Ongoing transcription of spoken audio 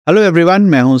Hello everyone,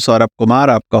 मैं हूं सौरभ कुमार,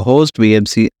 आपका होस्ट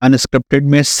वीएमसी अनस्क्रिप्टेड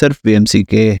में सिर्फ वीएमसी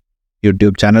के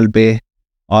यूट्यूब चैनल पे।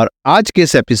 और आज के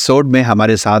इस एपिसोड में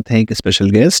हमारे साथ हैं एक स्पेशल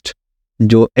गेस्ट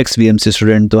जो एक्स वीएमसी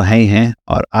स्टूडेंट तो हैं ही हैं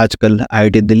और आजकल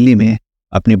आईआईटी दिल्ली में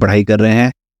अपनी पढ़ाई कर रहे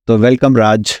हैं। तो welcome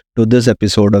Raj to this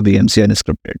episode of VMC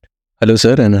unscripted. Hello,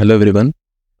 sir, and hello, everyone.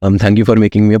 Thank you for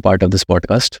making me a part of this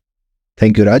podcast.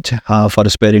 Thank you Raj for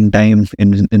sparing time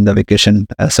in the vacation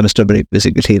semester break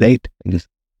basically, right? Yes.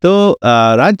 तो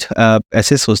राज,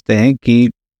 ऐसे सोचते हैं कि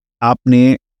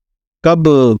आपने कब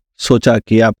सोचा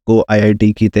कि आपको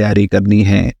आईआईटी की तैयारी करनी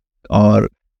है और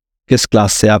किस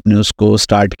क्लास से आपने उसको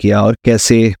स्टार्ट किया और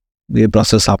कैसे ये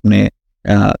प्रोसेस आपने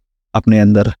अपने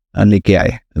अंदर लेके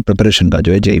आए प्रिपरेशन का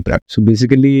जो है JEE practice? So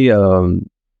basically,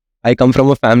 I come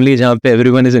from a family जहाँ पे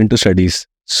everyone is into studies.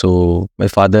 So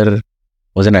my father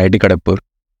was an IIT Kharagpur.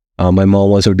 My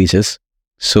mom also teaches.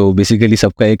 So basically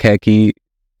सबका एक है कि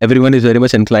everyone is very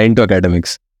much inclined to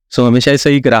academics. So हमेशा ऐसा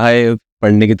ही रहा है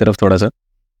पढ़ने की तरफ थोड़ा सा.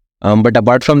 But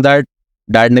apart from that,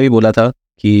 dad ने भी बोला था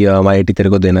कि IIT तेरे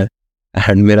को देना है.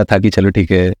 And मेरा था कि चलो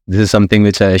ठीक है, this is something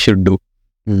which I should do.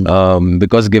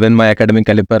 Because given my academic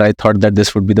caliber, I thought that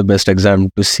this would be the best exam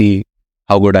to see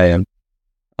how good I am.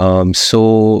 So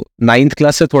 9th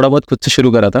class से थोड़ा बहुत खुद से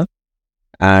शुरू करा था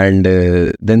and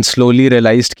then slowly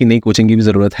realized कि नहीं, कोचिंग की भी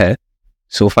ज़रूरत है.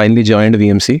 So finally joined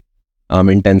VMC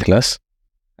in 10th class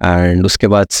and उसके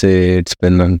बाद से it's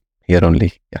been here only.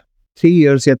 Yeah. 3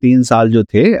 years या 3 साल जो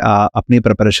थे अपनी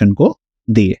प्रिपरेशन को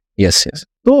दिए. Yes, yes.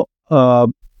 तो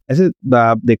ऐसे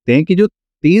आप देखते हैं कि जो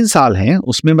 3 साल हैं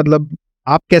उसमें मतलब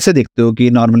आप कैसे देखते हो कि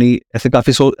नॉर्मली ऐसे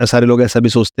काफ़ी सारे लोग ऐसा भी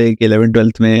सोचते हैं कि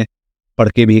 11th-12th में पढ़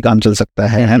के भी काम चल सकता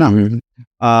है ना?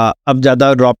 अब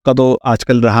ज़्यादा ड्रॉप का तो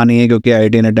आजकल रहा नहीं है क्योंकि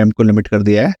आईआईटी ने अटेम्प्ट को लिमिट कर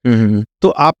दिया है. तो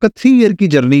आपका 3 ईयर की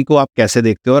जर्नी को आप कैसे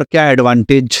देखते हो और क्या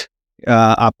एडवांटेज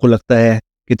आपको लगता है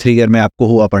कि 3 ईयर में आपको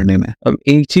हुआ पढ़ने में?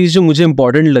 एक चीज़ जो मुझे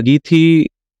इम्पोर्टेंट लगी थी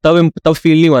तब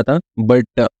फील नहीं हुआ था,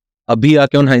 बट अभी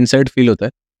आके ऑन हाइंडसाइट फील होता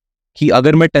है कि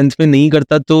अगर मैं 10th में नहीं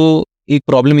करता तो एक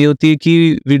प्रॉब्लम ये होती है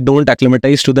कि we don't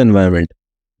acclimatise to the environment,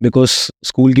 because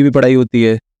school की भी पढ़ाई होती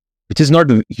है which is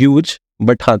not huge,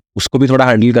 but हाँ उसको भी थोड़ा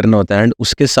हैंडल करना होता है. एंड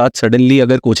उसके साथ सडनली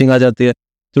अगर कोचिंग आ जाती है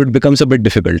तो it becomes a bit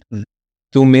difficult.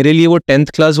 तो मेरे लिए वो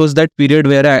 10th class was that period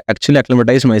where I actually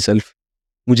acclimatise myself.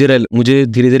 मुझे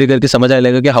धीरे धीरे करके समझ आने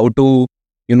लगा कि how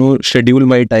to schedule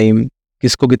my time,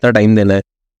 किसको कितना टाइम देना है.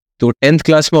 तो 10th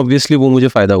क्लास में ऑब्वियसली वो मुझे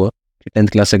फ़ायदा हुआ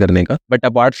 10th क्लास से करने का. But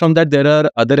apart from that there are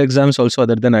other exams also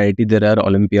other than IIT. There are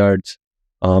olympiads,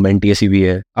 NTSE भी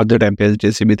है, अदर टाइम पे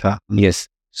जैसे भी था. यस.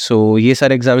 सो ये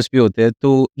सारे एग्जाम्स भी होते हैं,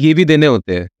 तो ये भी देने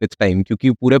होते हैं विथ टाइम,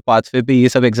 क्योंकि पूरे पाथवे पे ये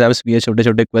सब एग्जाम्स भी है, छोटे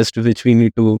छोटे quest which we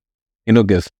need to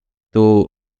give. तो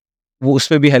वो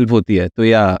उसमें भी हेल्प होती है. तो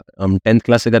या 10th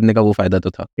क्लास से करने का वो फ़ायदा तो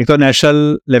था. एक तो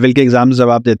नेशनल लेवल के एग्जाम्स जब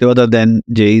आप देते हो अदर देन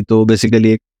जेई, तो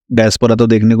बेसिकली एक डायस्पोरा तो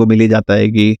देखने को मिल ही जाता है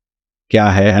कि क्या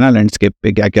है ना, लैंडस्केप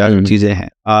पे क्या क्या चीज़ें हैं.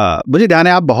 मुझे ध्यान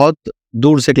है आप बहुत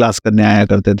दूर से क्लास करने आया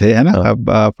करते थे, है ना?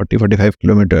 अब 40-45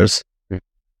 किलोमीटर्स.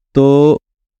 तो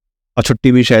और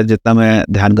छुट्टी भी शायद जितना मैं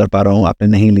ध्यान कर पा रहा हूँ आपने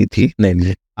नहीं ली थी.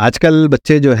 नहीं. आजकल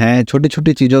बच्चे जो हैं छोटी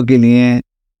छोटी चीज़ों के लिए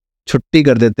छुट्टी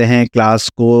कर देते हैं, क्लास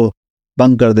को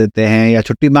बंक कर देते हैं या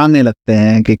छुट्टी मांगने लगते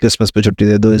हैं कि क्रिसमस पे छुट्टी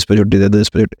दे दो, इस पे छुट्टी दे दो, इस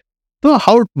पे छुट्टी. तो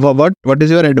व्हाट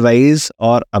इज़ योर एडवाइस?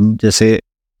 और अब जैसे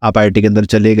आप आईआईटी के अंदर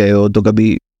चले गए हो तो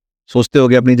कभी सोचते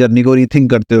होगे अपनी जर्नी को रीथिंक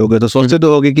करते होगे, तो सोचते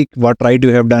तो होगे कि what right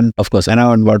you have done of course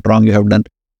and what wrong you have done.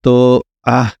 तो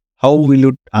how will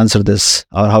you answer this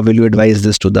और how will you advise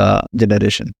this to the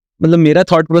generation? मतलब मेरा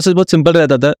थॉट प्रोसेस बहुत सिंपल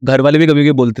रहता था. घर वाले भी कभी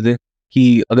कभी बोलते थे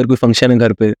कि अगर कोई फंक्शन है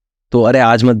घर पे तो अरे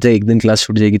आज मत जाए, एक दिन क्लास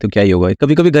छूट जाएगी तो क्या ही होगा.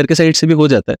 कभी कभी घर के साइड से भी हो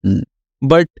जाता है.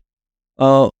 बट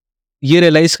ये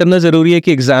रियलाइज करना ज़रूरी है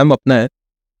कि एग्ज़ाम अपना है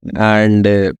एंड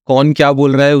कौन क्या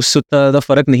बोल रहा है उससे उतना ज़्यादा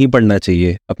फ़र्क नहीं पड़ना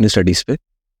चाहिए अपनी स्टडीज़ पे.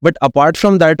 But apart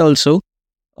from that also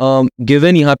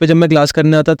given यहाँ पे जब मैं क्लास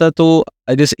करने आता था तो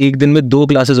आई गेस एक दिन में 2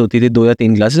 क्लासेस होती थी, 2 या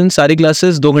 3 क्लासेस. सारी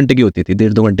क्लासेस 2 घंटे की होती थी,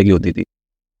 1.5-2 घंटे की होती थी.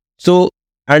 So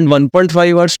and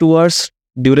 1.5 hours 2 hours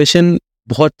duration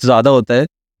बहुत ज़्यादा होता है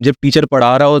जब टीचर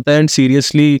पढ़ा रहा होता है एंड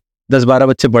सीरियसली 10-12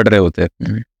 बच्चे पढ़ रहे होते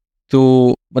हैं.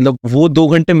 तो मतलब वो 2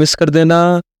 घंटे मिस कर देना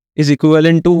इज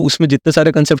इक्विवेलेंट टू उसमें जितने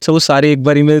सारे कंसेप्ट है वो सारे एक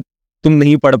बारी में तुम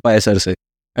नहीं पढ़ पाए सर से,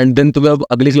 एंड देन तुम्हें अब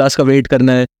अगली क्लास का वेट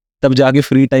करना है, तब जाके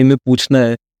फ्री टाइम में पूछना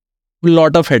है.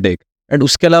 Lot of headache. एंड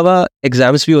उसके अलावा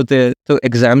एग्जाम्स भी होते हैं, तो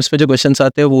एग्जाम्स में जो क्वेश्चंस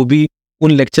आते हैं वो भी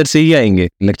उन लेक्चर से ही आएंगे.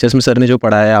 लेक्चर्स में सर ने जो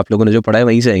पढ़ाया है, आप लोगों ने जो पढ़ाया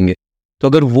वहीं से आएंगे. तो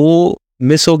अगर वो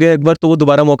मिस हो गया एक बार तो वो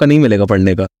दोबारा मौका नहीं मिलेगा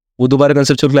पढ़ने का, वो दोबारा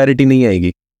कंसेप्चुअल क्लैरिटी नहीं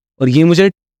आएगी. और ये मुझे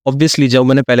ऑब्वियसली जब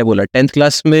मैंने पहले बोला 10th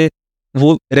क्लास में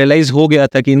वो रियलाइज हो गया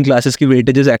था कि इन क्लासेस की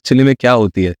वेटेजेस एक्चुअली में क्या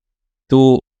होती है. तो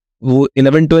वो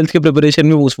 11th-12th के प्रिपरेशन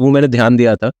में वो मैंने ध्यान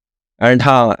दिया था एंड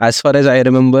हाँ, as far as I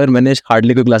remember, मैंने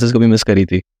हार्डली कोई क्लासेस कभी मिस करी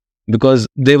थी, because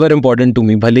they were important to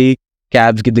me. भले ही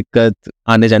कैब्स की दिक्कत,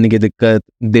 आने जाने की दिक्कत,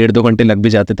 1.5-2 घंटे लग भी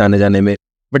जाते थे आने जाने में,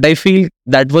 but I feel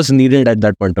that was needed at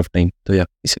that point of time. तो या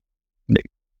इसे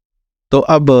तो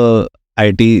अब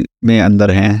आईटी में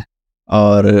अंदर हैं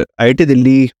और आईआईटी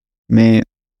दिल्ली में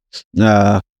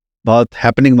बहुत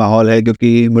हैपनिंग माहौल है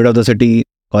क्योंकि mid of the city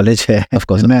college है ऑफ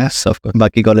कोर्स, में ऑफ कोर्स।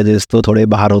 बाकी कॉलेजेस तो थोड़े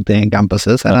बाहर होते हैं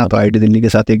कैंपसेस, है ना। तो आईआईटी दिल्ली के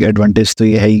साथ एक एडवांटेज तो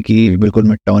ये है ही कि बिल्कुल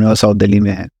मिड टाउन है और साउथ दिल्ली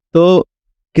में है। तो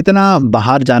कितना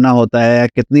बाहर जाना होता है,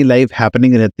 कितनी लाइफ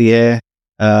हैपनिंग रहती है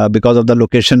because of the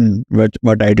location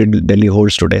what IIT Delhi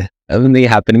holds today? नहीं,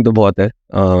 हैपनिंग तो बहुत है।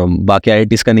 बाकी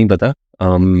आईआईटीज का नहीं पता।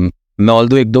 मैं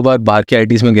ऑल्दो 1-2 बार बाहर के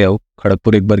आईआईटीज में गया हूँ,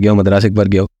 खड़गपुर एक बार गया हूँ, मद्रास एक बार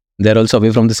गया हूँ, they are also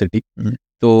away from the city.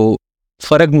 तो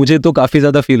फ़र्क मुझे तो काफ़ी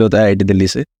ज़्यादा फील होता है आईआईटी दिल्ली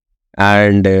से।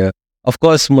 एंड ऑफ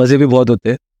कोर्स मज़े भी बहुत होते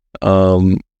हैं।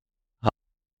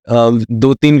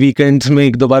 2-3 वीकेंड्स में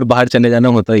 1-2 बार बाहर चले जाना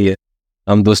होता ही है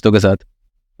हम दोस्तों के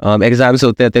साथ। एग्ज़ाम्स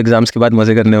होते हैं तो एग्ज़ाम्स के बाद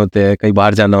मज़े करने होते हैं, कहीं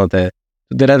बाहर जाना होता है।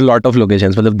 तो there are lot of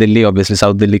locations, मतलब दिल्ली ऑब्वियसली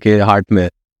साउथ दिल्ली के हार्ट में है,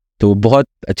 तो बहुत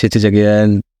अच्छी अच्छी जगह है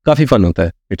एंड काफ़ी फन होता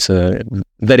है। It's a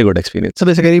very good experience. सब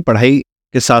बेसिकली पढ़ाई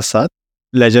के साथ साथ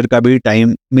लेजर का भी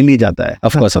टाइम मिल ही जाता है।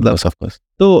 Of course.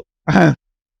 तो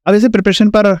अब इसे प्रिपरेशन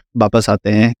पर वापस आते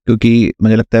हैं क्योंकि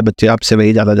मुझे लगता है बच्चे आपसे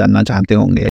वही ज़्यादा जानना चाहते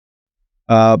होंगे।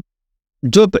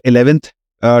 जो 11th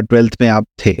 12th में आप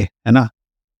थे, है ना,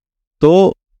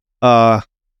 तो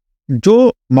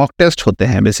जो मॉक टेस्ट होते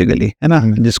हैं बेसिकली, है ना,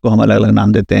 जिसको हम अलग अलग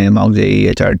नाम देते हैं, मॉक जेई,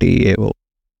 एचआरटी, ये वो,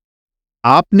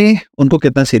 आपने उनको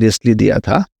कितना सीरियसली दिया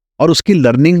था और उसकी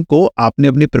लर्निंग को आपने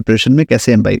अपनी प्रिपरेशन में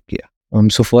कैसे एम्बाइब किया?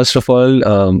 सो फर्स्ट ऑफ ऑल,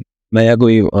 मैं यहाँ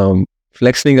कोई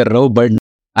फ्लेक्स नहीं कर रहा हूँ, but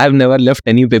I have never left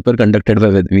any paper conducted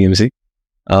by VMC.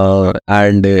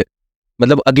 And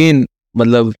मतलब अगेन,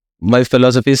 मतलब माय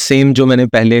फिलोसफी सेम जो मैंने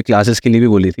पहले क्लासेस के लिए भी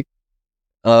बोली थी।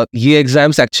 ये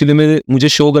एग्जाम्स एक्चुअली में मुझे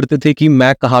शो करते थे कि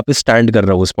मैं कहाँ पे स्टैंड कर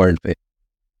रहा हूँ उस पॉइंट पे।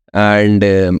 एंड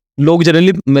लोग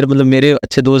जनरली मेरे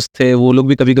अच्छे दोस्त थे, वो लोग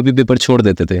भी कभी कभी पेपर छोड़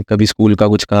देते थे, कभी स्कूल का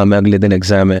कुछ काम है, अगले दिन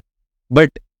एग्जाम है,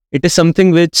 but it is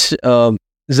something which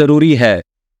ज़रूरी है,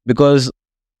 बिकॉज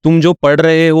तुम जो पढ़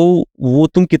रहे हो वो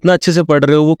तुम कितना अच्छे से पढ़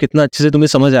रहे हो, वो कितना अच्छे से तुम्हें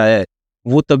समझ आया है,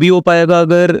 वो तभी हो पाएगा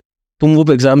अगर तुम वो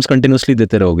एग्जाम्स कंटिन्यूसली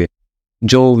देते रहोगे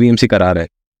जो वीएमसी करा रहा है।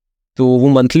 तो वो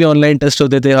मंथली ऑनलाइन टेस्ट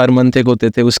होते थे, हर मंथ एक होते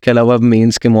थे, उसके अलावा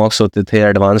मेंस के मॉक्स होते थे,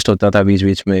 एडवांस्ड होता था बीच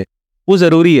बीच में। वो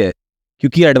ज़रूरी है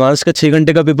क्योंकि एडवांस का 6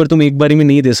 घंटे का पेपर तुम एक बारी में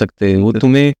नहीं दे सकते, वो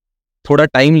तुम्हें थोड़ा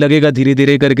टाइम लगेगा धीरे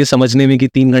धीरे करके समझने में कि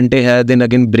 3 घंटे है, देन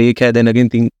अगेन ब्रेक है, देन अगेन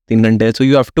 3 घंटे है, so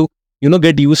you have to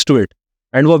get used to it.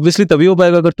 And वो ऑब्वियसली तभी हो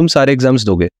पाएगा अगर तुम सारे एग्जाम्स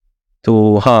दोगे।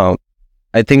 तो हाँ,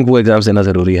 आई थिंक वो एग्जाम्स देना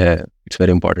ज़रूरी है, इट्स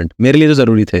वेरी इंपॉर्टेंट। मेरे लिए तो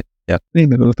ज़रूरी थे। या नहीं,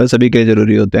 मेरे को लगता है सभी के लिए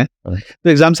ज़रूरी होते हैं। तो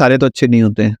एग्ज़ाम सारे तो अच्छे नहीं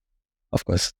होते हैं, ऑफ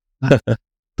कोर्स।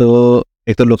 तो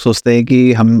एक तो लोग सोचते हैं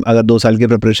कि हम अगर 2 साल की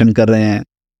प्रिपरेशन कर रहे हैं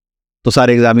तो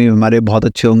सारे एग्जाम ही हमारे बहुत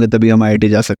अच्छे होंगे तभी हम आईआईटी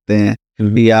जा सकते हैं,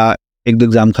 या 1-2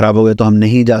 एग्जाम खराब हो गए तो हम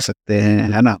नहीं जा सकते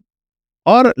हैं, है ना।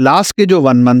 और लास्ट के जो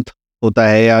 1 मंथ होता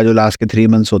है या जो लास्ट के 3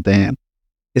 मंथ्स होते हैं,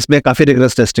 इसमें काफ़ी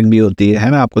रिगरस टेस्टिंग भी होती है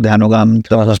ना। आपको ध्यान होगा हम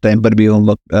उस टाइम पर भी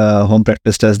होम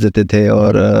प्रैक्टिस टेस्ट देते थे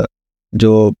और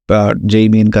जो जेई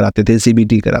मेन कराते थे,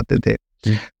 सीबीटी कराते थे।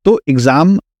 तो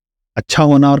एग्ज़ाम अच्छा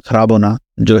होना और ख़राब होना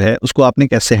जो है उसको आपने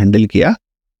कैसे हैंडल किया,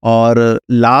 और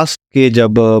लास्ट के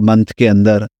जब मंथ के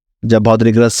अंदर जब बहुत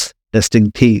रिगरस टेस्टिंग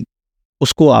थी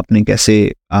उसको आपने कैसे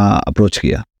अप्रोच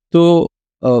किया?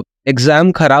 तो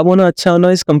एग्जाम खराब होना अच्छा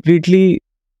होना इज कम्प्लीटली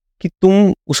कि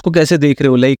तुम उसको कैसे देख रहे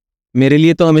हो। लाइक मेरे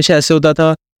लिए तो हमेशा ऐसे होता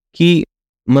था कि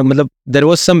मतलब there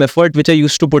was some effort which I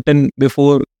used to put in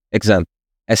before exam.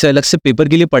 ऐसे अलग से पेपर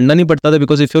के लिए पढ़ना नहीं पड़ता था,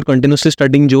 because if you are continuously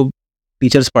studying, जो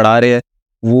टीचर्स पढ़ा रहे हैं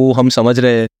वो हम समझ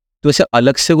रहे हैं, तो ऐसे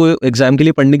अलग से कोई एग्जाम के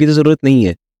लिए पढ़ने की तो ज़रूरत नहीं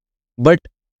है। बट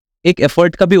एक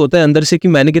एफर्ट का भी होता है अंदर से कि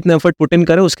मैंने कितना एफर्ट पुट इन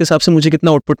करा, उसके हिसाब से मुझे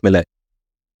कितना आउटपुट मिला है।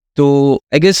 तो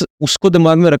आई गेस उसको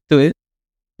दिमाग में रखते हुए,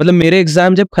 मतलब मेरे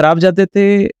एग्जाम जब खराब जाते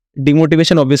थे,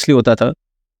 डिमोटिवेशन ऑब्वियसली होता था।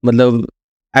 मतलब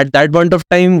at that point of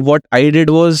time what I did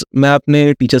was, मैं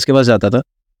अपने टीचर्स के पास जाता था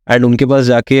एंड उनके पास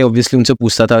जाके ऑब्वियसली उनसे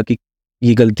पूछता था कि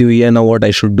ये गलती हुई है ना, व्हाट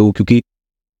आई शुड डू। क्योंकि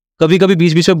कभी कभी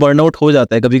बीच बीच में बर्नआउट हो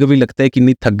जाता है, कभी कभी लगता है कि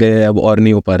नहीं थक गए अब और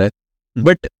नहीं हो पा रहा है,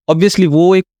 बट ऑब्वियसली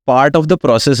वो एक पार्ट ऑफ द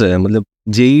प्रोसेस है। मतलब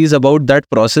JEE is about that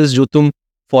process जो तुम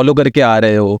फॉलो करके आ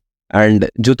रहे हो एंड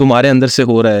जो तुम्हारे अंदर से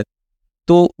हो रहा है,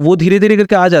 तो वो धीरे धीरे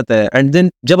करके आ जाता है। एंड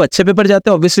देन जब अच्छे पेपर जाते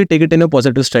हैं, obviously take it in a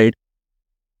positive side.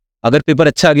 अगर पेपर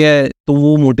अच्छा गया है तो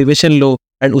वो मोटिवेशन लो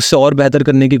एंड उससे और बेहतर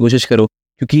करने की कोशिश करो,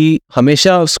 क्योंकि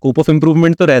हमेशा स्कोप ऑफ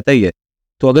इम्प्रूवमेंट तो रहता ही है।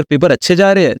 तो अगर पेपर अच्छे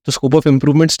जा रहे हैं तो स्कोप ऑफ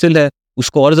इम्प्रूवमेंट स्टिल है,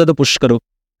 उसको और ज़्यादा पुश करो,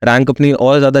 रैंक अपनी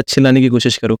और ज़्यादा अच्छी लाने की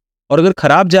कोशिश करो। और अगर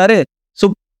खराब जा रहे हैं,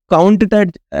 so count it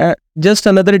at just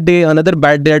another day, another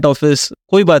bad day at office,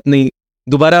 कोई बात नहीं,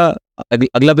 दोबारा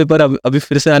अगला पेपर अभी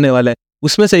फिर से आने वाला है,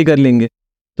 उसमें सही कर लेंगे।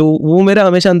 तो वो मेरा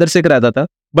हमेशा अंदर से एक रहता था।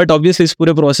 बट ऑब्वियसली इस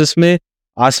पूरे प्रोसेस में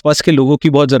आसपास के लोगों की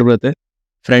बहुत ज़रूरत है,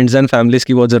 फ्रेंड्स एंड फैमिलीज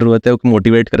की बहुत ज़रूरत है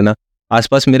मोटिवेट करना।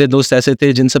 आसपास मेरे दोस्त ऐसे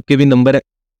थे जिन सबके भी नंबर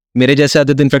मेरे जैसे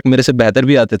आते थे, इनफैक्ट मेरे से बेहतर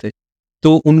भी आते थे,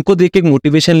 तो उनको देख के एक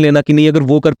मोटिवेशन लेना कि नहीं अगर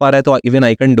वो कर पा रहा है तो even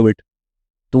I can do it.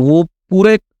 तो वो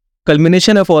पूरे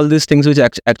culmination of all this things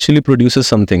which actually produces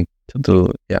something.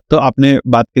 तो आपने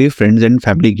बात करी फ्रेंड्स एंड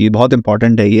फैमिली की, बहुत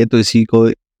इंपॉर्टेंट है ये, तो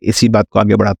इसी बात को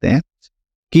आगे बढ़ाते हैं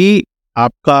कि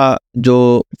आपका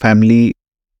जो फैमिली,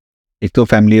 एक तो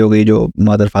फैमिली हो गई जो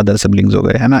मदर फादर सिबलिंग्स हो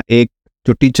गए, है ना, एक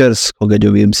जो टीचर्स हो गए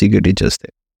जो वीएमसी के टीचर्स थे,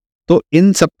 तो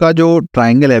इन सब का जो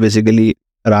ट्रायंगल है basically,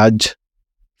 Raj,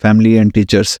 family and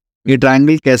teachers, ये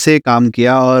ट्रायंगल कैसे काम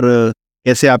किया और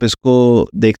कैसे आप इसको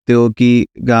देखते हो कि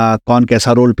कौन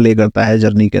कैसा रोल प्ले करता है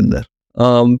जर्नी के अंदर?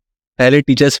 पहले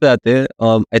टीचर्स पे आते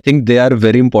हैं। I think they are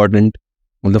very important,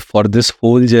 मतलब फॉर दिस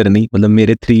होल जर्नी, मतलब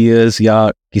मेरे 3 years या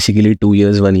किसी के लिए 2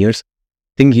 years 1 years,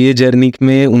 थिंक ये जर्नी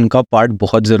में उनका पार्ट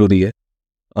बहुत ज़रूरी है।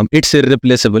 इट्स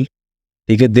इररिप्लेसेबल,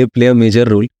 ठीक है, they play a major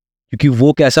role, क्योंकि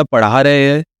वो कैसा पढ़ा रहे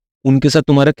हैं, उनके साथ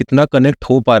तुम्हारा कितना कनेक्ट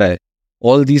हो पा रहा है,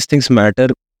 all these things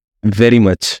matter very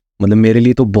much. मतलब मेरे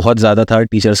लिए तो बहुत ज़्यादा था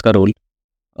टीचर्स का रोल।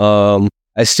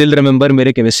 आई स्टिल रिमेंबर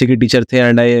मेरे केमिस्ट्री के टीचर थे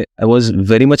and I was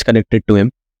very much connected to him.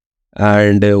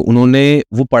 And उन्होंने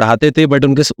वो पढ़ाते थे, बट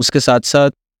उसके साथ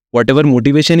साथ वॉट एवर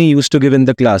मोटिवेशन ही use to give in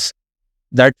the class,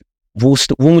 that वो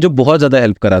मुझे बहुत ज़्यादा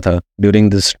हेल्प करा था during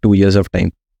this 2 years of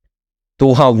time.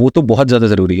 तो हाँ, वो तो बहुत ज़्यादा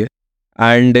ज़रूरी है।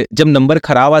 एंड जब नंबर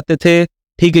खराब आते थे,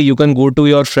 ठीक है, you can go to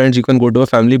your friends, you can go to a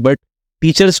family, but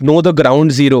teachers know the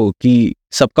ground zero कि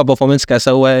सबका परफॉर्मेंस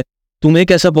कैसा हुआ है, तुम्हें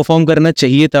कैसा परफॉर्म करना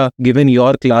चाहिए था given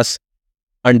your class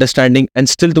understanding, and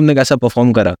still तुमने कैसा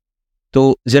परफॉर्म करा।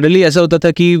 तो जनरली ऐसा होता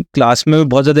था कि क्लास में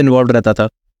बहुत ज़्यादा इन्वॉल्व रहता था,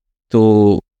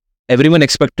 तो एवरीवन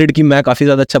एक्सपेक्टेड कि मैं काफ़ी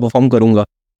ज़्यादा अच्छा परफॉर्म करूँगा।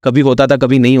 कभी होता था,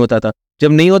 कभी नहीं होता था।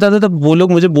 जब नहीं होता था तब वो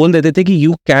लोग मुझे बोल देते थे कि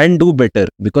you can do better,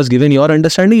 because given your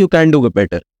understanding you can do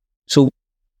better. सो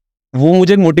वो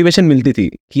मुझे मोटिवेशन मिलती थी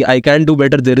कि I can do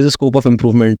better, there is a scope of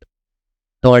improvement.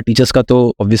 तो टीचर्स का तो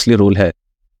ऑब्वियसली रोल है।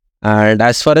 And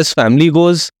as far as family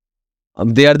goes,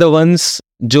 they are the ones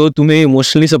जो तुम्हें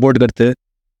इमोशनली सपोर्ट करते हैं।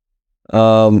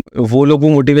 वो लोग वो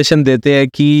मोटिवेशन देते हैं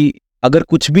कि अगर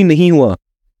कुछ भी नहीं हुआ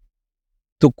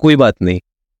तो कोई बात नहीं,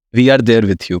 we are there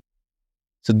with you.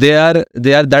 So they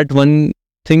are that one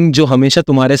thing जो हमेशा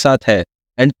तुम्हारे साथ है,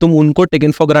 एंड तुम उनको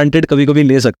टेकन फॉर ग्रांटेड कभी कभी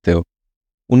ले सकते हो।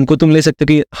 उनको तुम ले सकते हो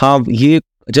कि हाँ, ये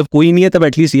जब कोई नहीं है तब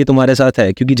एटलीस्ट ये तुम्हारे साथ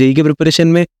है। क्योंकि जेईई के प्रिपरेशन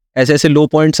में ऐसे ऐसे लो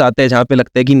पॉइंट्स आते हैं जहाँ पे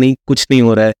लगता है कि नहीं, कुछ नहीं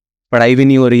हो रहा है, पढ़ाई भी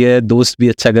नहीं हो रही है, दोस्त भी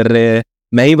अच्छा कर रहे हैं,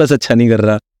 मैं ही बस अच्छा नहीं कर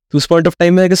रहा। तो उस पॉइंट ऑफ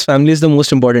टाइम में I guess family is the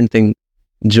most important thing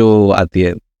जो आती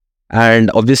है। एंड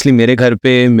ऑब्वियसली मेरे घर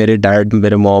पे मेरे डैड,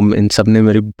 मेरे मॉम, इन सब ने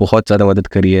मेरी बहुत ज़्यादा मदद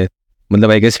करी है।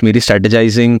 मतलब आई गेस मेरी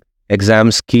स्ट्रेटेजाइजिंग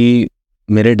एग्जाम्स की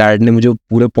मेरे डैड ने मुझे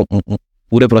पूरे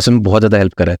प्रोसेस में बहुत ज़्यादा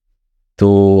हेल्प करा है। तो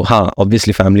हाँ,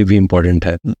 ऑब्वियसली फैमिली भी इम्पोर्टेंट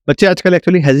है। बच्चे आजकल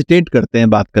एक्चुअली हेजिटेट करते हैं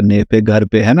बात करने पे घर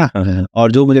पे, है ना,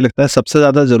 और जो मुझे लगता है सबसे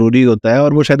ज़्यादा ज़रूरी होता है,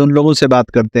 और वो शायद उन लोगों से बात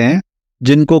करते हैं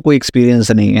जिनको कोई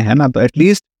एक्सपीरियंस नहीं है ना। तो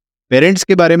एटलीस्ट पेरेंट्स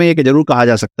के बारे में ये जरूर कहा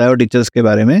जा सकता है और टीचर्स के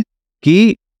बारे में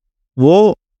कि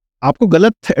वो आपको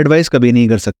गलत एडवाइस कभी नहीं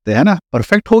कर सकते, है ना।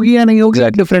 परफेक्ट होगी या नहीं होगी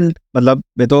डिफरेंट, मतलब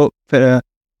ये तो फिर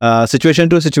सिचुएशन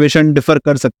टू सिचुएशन डिफर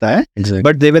कर सकता है,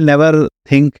 but they will never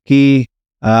think कि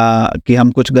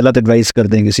हम कुछ गलत एडवाइस कर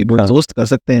दें किसी को। दोस्त कर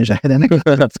सकते हैं शायद, है ना,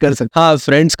 कर सकते। हाँ,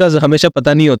 फ्रेंड्स का हमेशा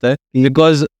पता नहीं होता है,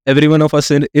 because everyone of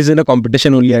us is in a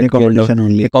competition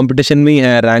only. Competition में ही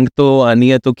है, रैंक तो आनी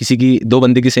है, तो किसी की 2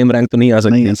 बंदे की सेम रैंक तो नहीं आ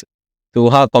सकती। तो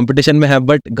हाँ, कंपटीशन में है,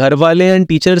 बट घर वाले and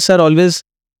teachers are always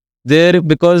there,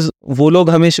 because वो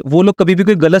लोग कभी भी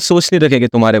कोई गलत सोच नहीं रखेंगे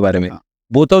तुम्हारे बारे में।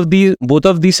 Both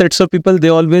of the sets of people, they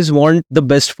always want the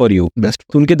best for you.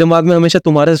 तो उनके दिमाग में हमेशा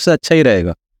तुम्हारे से अच्छा ही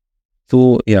रहेगा।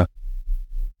 तो या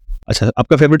अच्छा,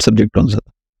 आपका फेवरेट सब्जेक्ट कौन सा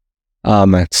था?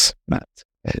 मैथ्स।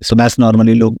 सो मैथ्स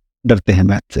नॉर्मली लोग डरते हैं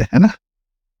मैथ से, है ना।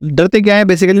 डरते क्या है,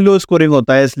 बेसिकली लो स्कोरिंग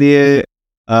होता है, इसलिए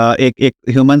एक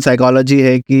ह्यूमन साइकोलॉजी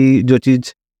है कि जो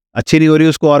चीज अच्छी नहीं हो रही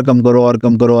उसको और कम करो और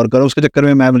कम करो और करो, उसके चक्कर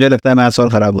में मुझे लगता है मैथ्स और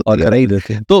खराब होती है,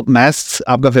 राइट। तो मैथ्स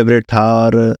आपका फेवरेट था,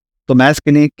 और तो मैथ्स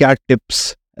के लिए क्या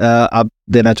टिप्स आप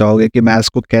देना चाहोगे कि मैथ्स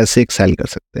को कैसे एक्सेल कर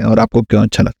सकते हैं, और आपको क्यों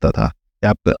अच्छा लगता था?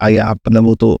 आप मतलब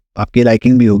वो तो आपकी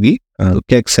लाइकिंग भी होगी, तो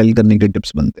क्या एक्सेल करने के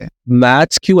टिप्स बनते हैं?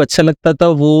 मैथ्स क्यों अच्छा लगता था,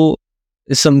 वो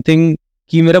इज समथिंग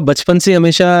कि मेरा बचपन से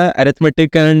हमेशा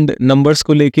अरिथमेटिक एंड नंबर्स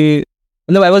को लेके,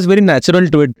 मतलब I was very natural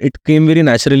to it, it came very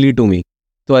naturally to me.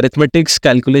 तो अरिथमेटिक्स,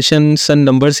 कैलकुलेशंस एंड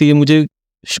नंबर्स ये मुझे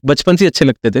बचपन से अच्छे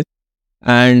लगते थे।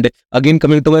 And again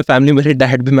coming to my family, मेरे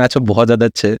डैड भी मैथ्स में बहुत ज़्यादा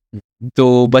अच्छे हैं,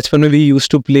 तो बचपन में भी use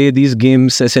to play these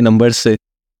games ऐसे नंबर्स से,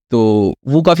 तो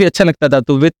वो काफ़ी अच्छा लगता था।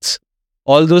 तो विथ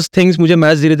ऑल दोज थिंग्स मुझे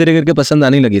मैथ्स धीरे धीरे करके पसंद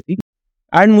आने लगी थी।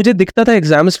 एंड मुझे दिखता था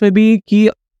एग्जाम्स में भी कि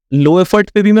लो एफर्ट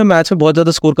पे भी मैं मैथ्स में बहुत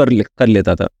ज़्यादा स्कोर कर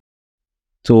लेता था।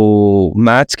 तो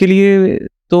मैथ्स के लिए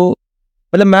तो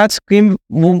मतलब मैथ्स गेम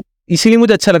वो इसीलिए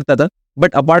मुझे अच्छा लगता था।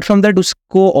 बट अपार्ट फ्रॉम दैट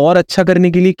उसको और अच्छा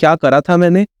करने के लिए क्या करा था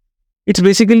मैंने, इट्स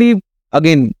बेसिकली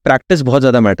अगेन प्रैक्टिस बहुत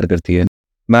ज़्यादा मैटर करती है।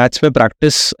 मैथ्स में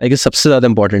प्रैक्टिस आई गेस सबसे ज़्यादा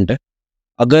इंपॉर्टेंट है।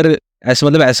 अगर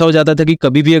ऐसा हो जाता था कि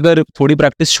कभी भी अगर थोड़ी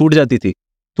प्रैक्टिस छूट जाती थी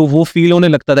तो वो फील होने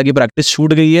लगता था कि प्रैक्टिस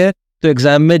छूट गई है, तो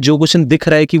एग्जाम में जो क्वेश्चन दिख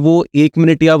रहा है कि वो 1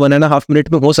 मिनट या 1.5 मिनट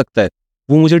में हो सकता है,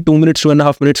 वो मुझे 2 मिनट्स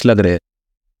 2.5 मिनट्स लग रहे हैं।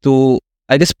 तो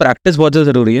आई गेस प्रैक्टिस बहुत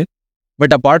ज़्यादा ज़रूरी है।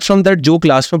 बट अपार्ट फ्रॉम दैट जो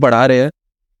क्लास में पढ़ा रहे हैं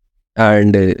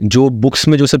एंड जो बुक्स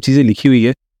में जो सब चीज़ें लिखी हुई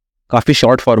है, काफ़ी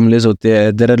शॉर्ट फार्मूलेज होते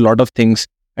हैं, there are lot of things,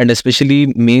 and specially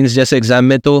mains जैसे एग्जाम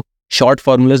में तो शॉर्ट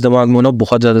फार्मूलेज दिमाग में होना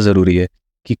बहुत ज़्यादा ज़रूरी है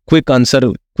कि क्विक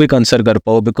आंसर कर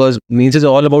पाओ, because means is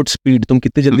all about speed. तुम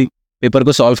कितनी जल्दी पेपर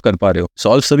को सॉल्व कर पा रहे हो,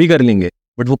 सॉल्व सभी कर लेंगे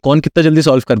बट वो कौन कितना जल्दी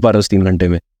सॉल्व कर पा रहा है उस 3 घंटे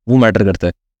में, वो मैटर करता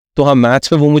है। तो हाँ,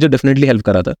 मैथ्स में वो मुझे डेफिनेटली हेल्प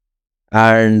करा था।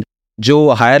 एंड जो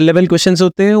हायर लेवल क्वेश्चंस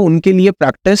होते हैं उनके लिए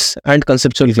प्रैक्टिस एंड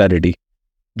कंसेप्चुअल क्लैरिटी,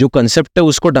 जो कंसेप्ट है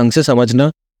उसको ढंग से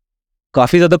समझना।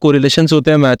 काफ़ी ज़्यादा कोरिलेशंस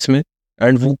होते हैं मैथ्स में,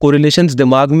 एंड वो कोरिलेशंस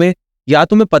दिमाग में या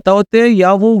तुम्हें पता होते हैं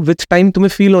या वो विथ टाइम तुम्हें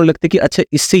फील होने लगते हैं कि अच्छा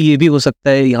इससे ये भी हो सकता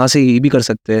है, यहाँ से ये भी कर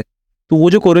सकते हैं। तो वो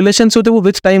जो कोरिलेशंस होते हैं वो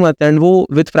विथ टाइम आते हैं एंड वो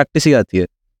विथ प्रैक्टिस ही आती है।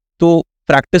 तो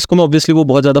प्रैक्टिस को मैं ऑब्वियसली वो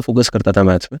बहुत ज़्यादा फोकस करता था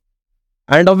मैथ्स में।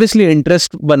 एंड ऑब्वियसली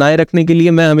इंटरेस्ट बनाए रखने के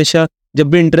लिए मैं हमेशा जब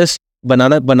भी इंटरेस्ट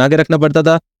बना के रखना पड़ता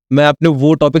था, मैं अपने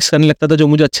वो टॉपिक्स करने लगता था जो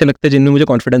मुझे अच्छे लगते हैं, जिनमें मुझे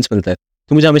कॉन्फिडेंस मिलता है।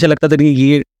 तो मुझे हमेशा लगता था कि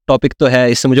ये टॉपिक तो है,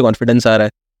 इससे मुझे कॉन्फिडेंस आ रहा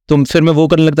है, तो फिर मैं वो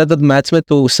करने लगता था मैथ्स में,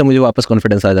 तो उससे मुझे वापस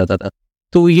कॉन्फिडेंस आ जाता था।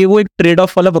 तो ये वो एक ट्रेड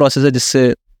ऑफ वाला प्रोसेस है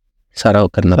जिससे सारा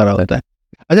करना सारा होता है।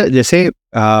 अच्छा, जैसे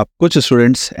कुछ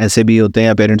स्टूडेंट्स ऐसे भी होते हैं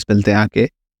या पेरेंट्स मिलते हैं आके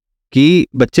कि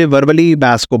बच्चे वर्बली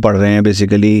मैथ्स को पढ़ रहे हैं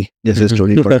बेसिकली, जैसे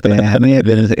स्टोरी पढ़ते हैं है ना,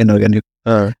 इनऑर्गेनिक।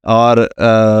 और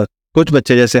कुछ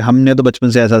बच्चे जैसे हमने तो बचपन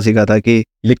से ऐसा सीखा था कि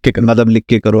लिख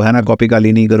के करो है ना, कॉपी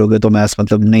काली नहीं करोगे तो मैथ्स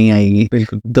मतलब नहीं आएगी।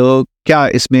 बिल्कुल। तो क्या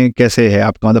इसमें कैसे है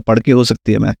आपका, मतलब पढ़ के हो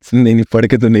सकती है मैथ्स? नहीं, पढ़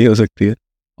के तो नहीं हो सकती है।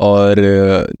 और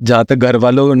जहाँ तक घर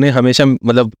वालों ने हमेशा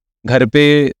मतलब घर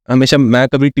पे हमेशा, मैं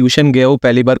कभी ट्यूशन गया हूँ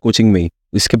पहली बार कोचिंग में ही,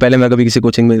 इसके पहले मैं कभी किसी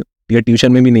कोचिंग में या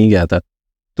ट्यूशन में भी नहीं गया था,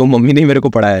 तो मम्मी ने ही मेरे को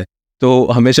पढ़ाया है। तो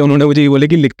हमेशा उन्होंने मुझे ये बोले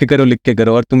कि लिख के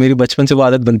करो, और तो मेरी बचपन से वो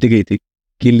आदत बनती गई थी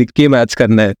कि लिख के मैथ्स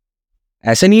करना है।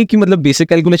 ऐसा नहीं है कि मतलब बेसिक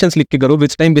कैलकुलेशंस लिख के करो,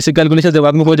 विच टाइम बेसिक कैलकुलेशंस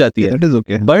दिमाग में हो जाती है,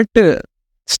 but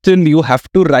still you have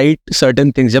to right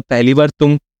certain things. जब पहली बार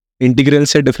तुम इंटीग्रल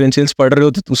से डिफरेंशियल्स पढ़ रहे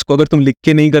हो तो उसको अगर तुम लिख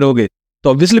के नहीं करोगे तो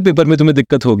ऑब्वियसली पेपर में तुम्हें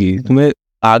दिक्कत होगी, तुम्हें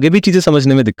आगे भी चीजें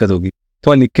समझने में दिक्कत होगी,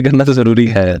 तो लिख के करना तो जरूरी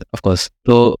है ऑफ कोर्स।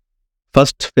 तो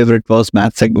first favourite was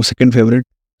maths, second favourite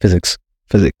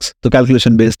physics. तो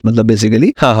कैलकुलेशन बेस्ड मतलब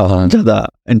बेसिकली हाँ ज्यादा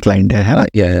इंक्लाइंड है ना?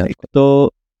 या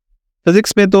तो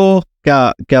फिजिक्स में तो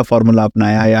क्या फॉर्मूला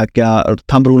अपनाया या क्या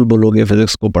थंब रूल बोलोगे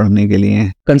फिजिक्स को पढ़ने के लिए?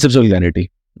 कंसेप्चुअल क्लैरिटी,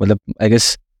 मतलब आई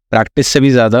गेस प्रैक्टिस से भी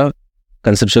ज़्यादा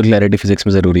कंसेप्चुअल क्लैरिटी फिजिक्स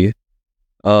में ज़रूरी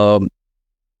है।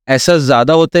 ऐसा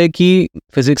ज़्यादा होता है कि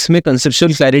फिजिक्स में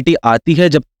कंसेप्चुअल क्लैरिटी आती है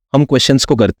जब हम क्वेश्चंस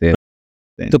को करते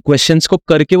हैं, तो क्वेश्चंस को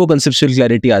करके वो कंसेप्चुअल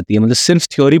क्लैरिटी आती है। मतलब सिर्फ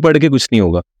थ्योरी पढ़ के कुछ नहीं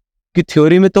होगा, कि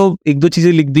थ्योरी में तो एक दो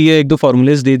चीज़ें लिख दी है, एक दो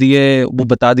फॉर्मूलेज दे दिए, वो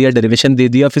बता दिया, डेरिवेशन दे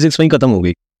दिया, फिजिक्स वहीं खत्म हो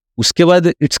गई। उसके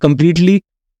बाद it's completely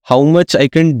how much I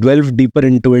can delve deeper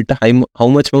into it, how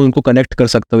much मैं उनको कनेक्ट कर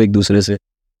सकता हूँ एक दूसरे से।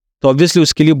 तो ऑब्वियसली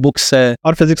उसके लिए बुक्स है।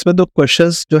 और फिजिक्स में तो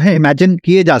क्वेश्चंस जो है इमेजिन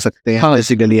किए जा सकते हैं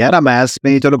बेसिकली, है ना? मैथ्स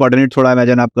में चलो कोऑर्डिनेट थोड़ा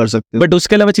इमेजिन आप कर सकते हो, बट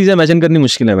उसके अलावा चीजें इमेजिन करनी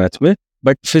मुश्किल है मैथ्स में।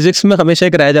 बट फिजिक्स में हमेशा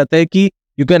एक रह जाता है कि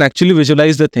you can actually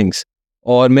visualise the things.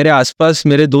 और मेरे आसपास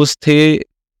मेरे दोस्त थे,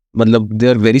 मतलब they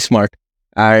are very smart,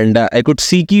 and I could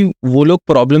see कि वो लोग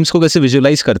प्रॉब्लम्स को कैसे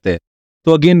विजुअलाइज करते हैं।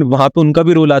 तो अगेन वहाँ पे उनका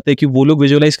भी रोल आता है कि वो लोग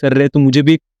विजुअलाइज कर रहे हैं, तो मुझे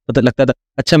भी पता लगता था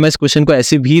अच्छा मैं इस क्वेश्चन को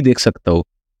ऐसे भी देख सकता हूँ।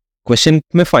 क्वेश्चन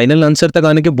में फाइनल आंसर तक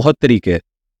आने के बहुत तरीके हैं,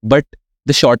 बट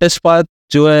द शॉर्टेस्ट पाथ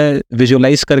जो है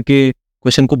विजुअलाइज करके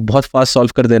क्वेश्चन को बहुत फास्ट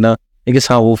सॉल्व कर देना, लेकिन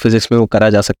हाँ वो फिजिक्स में वो करा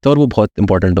जा सकता है और वो बहुत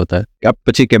इंपॉर्टेंट होता है। अब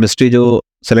बच्ची केमिस्ट्री जो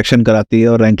सिलेक्शन कराती है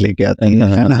और रैंक लेके आती है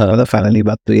ना, मतलब फाइनली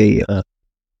बात तो यही है।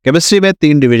 केमिस्ट्री में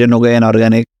 3 डिवीजन हो गए,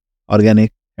 inorganic,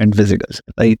 organic and physical,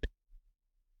 right?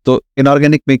 तो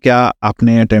इनऑर्गेनिक में क्या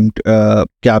आपने अटेम्प्ट,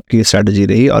 क्या आपकी स्ट्रेटजी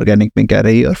रही, ऑर्गेनिक में क्या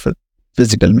रही और फिर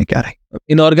फिजिकल में क्या रही?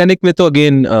 इनऑर्गेनिक में तो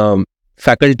अगेन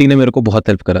फैकल्टी ने मेरे को बहुत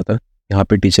हेल्प करा था, यहाँ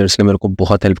पे टीचर्स ने मेरे को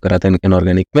बहुत हेल्प करा था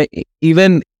इनऑर्गेनिक में।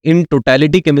 इवन इन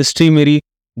टोटलिटी केमिस्ट्री मेरी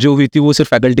जो हुई थी वो सिर्फ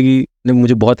फैकल्टी ने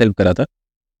मुझे बहुत हेल्प करा था।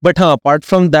 बट हाँ, अपार्ट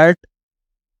फ्रॉम दैट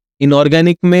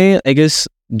इनऑर्गेनिक में आई गेस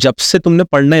जब से तुमने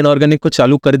पढ़ना इनऑर्गेनिक को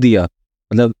चालू कर दिया,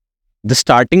 मतलब द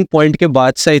स्टार्टिंग पॉइंट के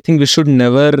बाद से I think we should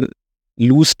never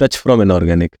lose touch from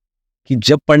inorganic, कि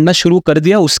जब पढ़ना शुरू कर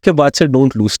दिया उसके बाद से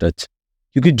डोंट लूज टच,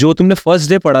 क्योंकि जो तुमने फर्स्ट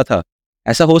डे पढ़ा था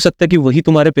ऐसा हो सकता है कि वही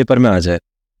तुम्हारे पेपर में आ जाए,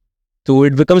 तो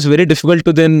it becomes very difficult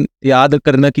to then याद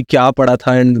करना कि क्या पढ़ा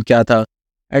था एंड क्या था।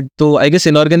 एंड तो आई गेस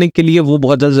इनऑर्गेनिक के लिए वो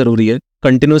बहुत ज़्यादा ज़रूरी है,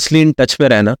 कंटिन्यूसली इन टच में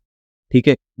रहना। ठीक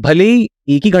है, भले ही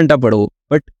एक ही घंटा पढ़ो,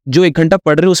 बट जो 1 घंटा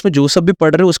पढ़ रहे हो उसमें जो सब भी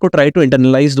पढ़ रहे हो उसको try to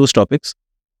internalise those topics,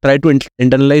 try to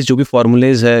internalise जो भी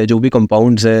फॉर्मूलेज है, जो भी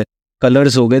कंपाउंड्स है,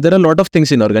 कलर्स हो गए, there are lot of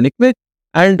things inorganic में।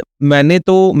 एंड मैं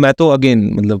तो अगेन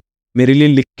मतलब मेरे लिए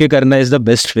लिख के करना इज द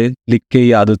बेस्ट वे, लिख के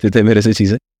याद होते थे मेरे से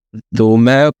चीज़ें, तो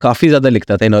मैं काफ़ी ज़्यादा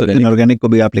लिखता था इनऑर्गेनिक। इनऑर्गेनिक को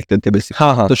भी आप लिखते थे बेसिक?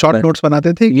 हाँ, तो शॉर्ट नोट्स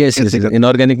बनाते थे? यस,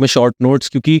 इनऑर्गेनिक में शॉर्ट नोट्स,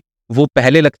 क्योंकि वो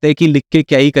पहले लगता है कि लिख के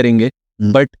क्या ही करेंगे,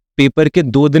 बट पेपर के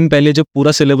 2 दिन पहले जब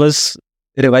पूरा सिलेबस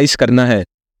रिवाइज करना है,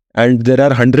 and there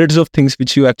are hundreds of things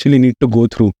which you actually need to go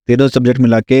through. तीनों सब्जेक्ट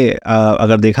मिला के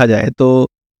अगर देखा जाए तो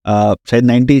शायद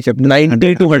 90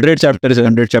 to 100 चैप्टर्स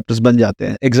 100 चैप्टर्स बन जाते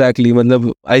हैं। एग्जैक्टली,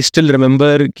 मतलब आई स्टिल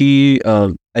रिमेंबर कि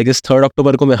आई गेस 3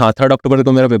 अक्टूबर को 3 अक्टूबर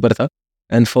को मेरा पेपर था,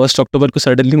 एंड 1 अक्टूबर को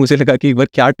सडनली मुझे लगा कि एक बार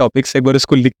क्या टॉपिक्स है, एक बार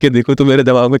उसको लिख के देखो तो मेरे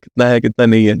दिमाग में कितना है कितना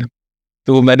नहीं है,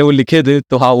 तो मैंने वो लिखे थे।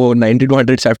 तो हाँ, वो 90 to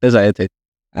 100 चैप्टर्स आए थे।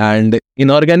 एंड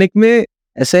इनऑर्गेनिक में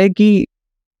ऐसा है कि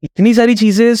इतनी सारी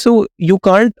चीज़ें, so you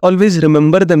can't always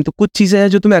remember them, तो कुछ चीज़ें हैं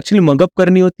जो तुम्हें एक्चुअली मगअप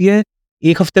करनी होती है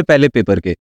 1 हफ्ते पहले पेपर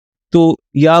के। तो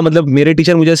या मतलब मेरे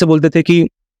टीचर मुझे ऐसे बोलते थे कि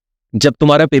जब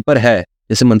तुम्हारा पेपर है,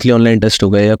 जैसे मंथली ऑनलाइन टेस्ट हो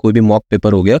गया या कोई भी मॉक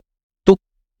पेपर हो गया, तो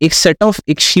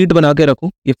एक शीट बना के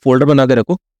रखो, एक फोल्डर बना के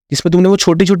रखो जिसमें तुमने वो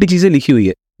छोटी छोटी चीज़ें लिखी हुई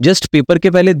है, जस्ट पेपर के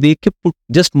पहले देख के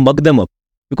just mug them up,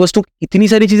 because तुम इतनी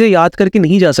सारी चीज़ें याद करके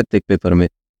नहीं जा सकते एक पेपर में,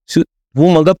 so, वो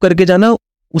मगअप करके जाना।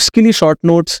 उसके लिए शॉर्ट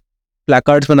नोट्स,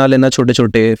 प्लैकार्ड्स बना लेना, छोटे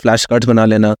छोटे फ्लैश कार्ड्स बना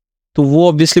लेना, तो वो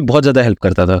ऑब्वियसली बहुत ज़्यादा हेल्प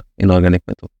करता था इनऑर्गेनिक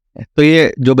में। तो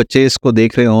ये जो बच्चे इसको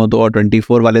देख रहे हो, तो और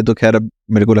 24 वाले तो खैर अब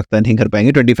मेरे को लगता है नहीं कर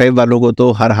पाएंगे, 25 वालों को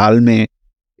तो हर हाल में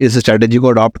इस स्ट्रेटजी को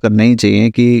अडॉप्ट करना ही चाहिए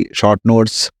कि शॉर्ट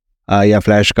नोट्स या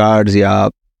फ्लैश कार्ड्स या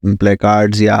प्ले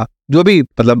कार्ड्स या जो भी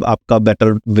मतलब आपका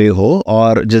बेटर वे हो,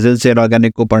 और जिस दिन से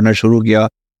इनऑर्गेनिक को पढ़ना शुरू किया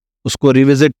उसको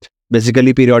रिविजिट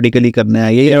बेसिकली पीरियोडिकली करना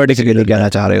है, यही बेसिकली कहना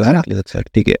चाह रहे हो, है ना?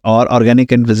 ठीक है। और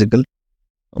ऑर्गेनिक एंड फिजिकल?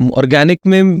 ऑर्गेनिक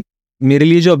में मेरे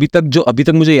लिए जो अभी तक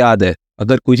मुझे याद है,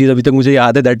 अगर कोई चीज़ अभी तक मुझे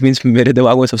याद है, दैट मीन्स मेरे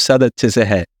दिमाग में सबसे ज़्यादा अच्छे से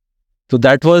है, तो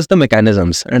that was the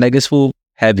mechanisms, and I guess वो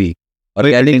है भी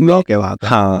ऑर्गेनिक में।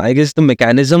 हाँ, आई गेस द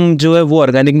मैकेनिज्म जो है वो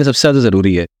ऑर्गेनिक में सबसे ज़्यादा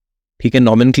ज़रूरी है। ठीक है,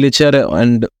 नॉमेनक्लेचर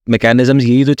एंड मैकेनिज्म्स,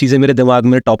 यही जो चीज़ें मेरे दिमाग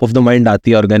में टॉप ऑफ द माइंड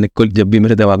आती है ऑर्गेनिक को जब भी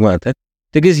मेरे दिमाग में आता है,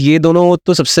 तो ये दोनों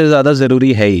तो सबसे ज़्यादा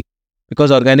ज़रूरी है ही,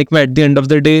 बिकॉज ऑर्गेनिक में at the end of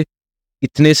the day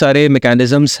इतने सारे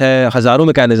मैकेनिज्म्स है, हज़ारों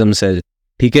मैकेनिज्म्स है।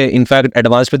 ठीक है, इनफैक्ट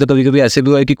एडवांस पे तो कभी कभी ऐसे भी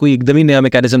हुआ है कि कोई एकदम ही नया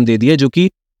मैकेनिज्म दे दिया जो कि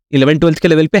 11th-12th के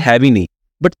लेवल पे है भी नहीं,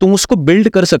 बट तुम उसको बिल्ड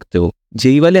कर सकते हो।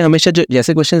 जेई वाले हमेशा जो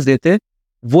जैसे क्वेश्चंस देते हैं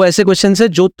वो ऐसे क्वेश्चंस है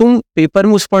जो तुम पेपर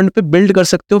में उस पॉइंट पे बिल्ड कर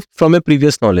सकते हो फ्रॉम ए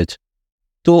प्रीवियस नॉलेज।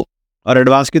 तो और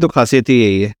एडवांस की तो खासियत ही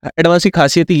यही है, एडवांस की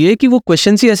खासियत ये है कि वो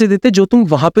क्वेश्चंस ही ऐसे देते हैं जो तुम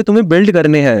वहां पे तुम्हें बिल्ड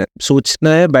करने हैं, सोचना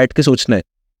है, बैठ के सोचना है।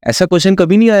 ऐसा क्वेश्चन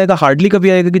कभी नहीं आएगा, हार्डली कभी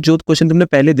आएगा कि जो क्वेश्चन तुमने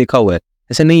पहले देखा हुआ है,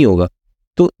 ऐसा नहीं होगा।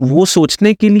 तो वो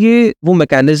सोचने के लिए वो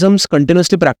मैकेनिज्म्स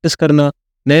कंटिन्यूसली प्रैक्टिस करना,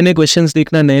 नए नए क्वेश्चंस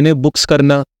देखना, नए नए बुक्स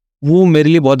करना, वो मेरे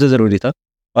लिए बहुत ज़्यादा ज़रूरी था।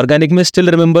 ऑर्गेनिक में स्टिल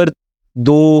रिमेंबर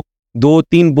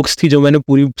 2-3 बुक्स थी जो मैंने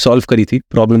पूरी सॉल्व करी थी,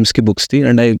 प्रॉब्लम्स की बुक्स थी,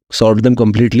 and I solve them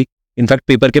completely. In fact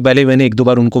paper के पहले मैंने 1-2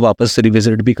 बार उनको वापस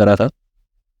रिविजिट भी करा था।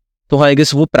 तो हाँ, आई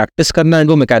गेस वो प्रैक्टिस करना एंड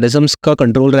वो मैकेनिज्म्स का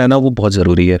कंट्रोल रहना वो बहुत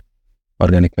ज़रूरी है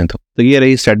ऑर्गेनिक में। तो ये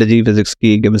रही स्ट्रेटजी फिजिक्स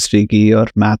की, केमिस्ट्री की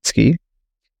और मैथ्स की।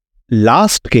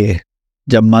 लास्ट के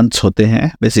जब मंथ्स होते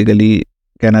हैं, बेसिकली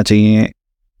कहना चाहिए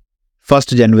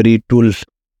 1 जनवरी टू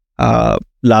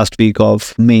लास्ट वीक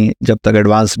ऑफ मई, जब तक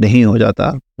एडवांस नहीं हो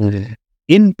जाता,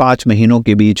 इन 5 महीनों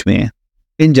के बीच में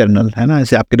इन जनरल, है ना,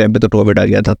 ऐसे आपके टाइम पे तो कोविड आ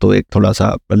गया था तो एक थोड़ा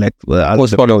सा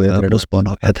पोस्टपोन हो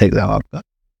गया था एग्जाम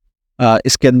आपका।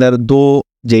 इसके अंदर 2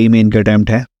 जेई मेन के अटेम्प्ट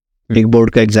है, एक बोर्ड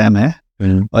का एग्जाम है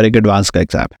और एक एडवांस का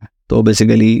एग्जाम है। तो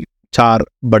बेसिकली 4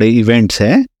 बड़े इवेंट्स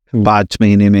हैं 5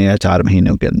 महीने में या 4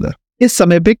 महीनों के अंदर। इस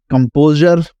समय पे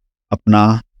कंपोजर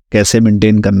अपना कैसे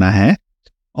मेंटेन करना है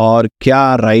और क्या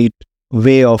राइट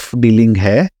वे ऑफ डीलिंग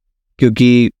है,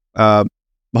 क्योंकि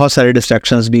बहुत सारे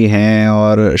डिस्ट्रैक्शंस भी हैं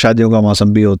और शादियों का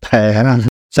मौसम भी होता है ना,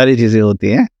 सारी चीज़ें होती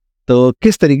हैं। तो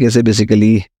किस तरीके से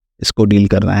बेसिकली इसको डील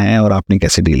करना है और आपने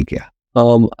कैसे डील किया?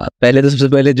 पहले तो सबसे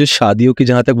पहले जो शादियों की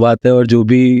जहाँ तक बात है और जो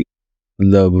भी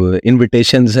मतलब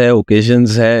इन्विटेशंस है,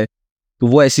 ओकेजन्स है, तो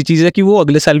वो ऐसी चीज़ है कि वो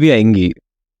अगले साल भी आएंगी।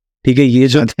 ठीक है, ये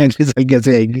जो अगले साल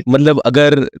कैसे आएंगी? मतलब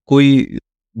अगर कोई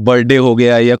बर्थडे हो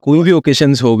गया या कोई भी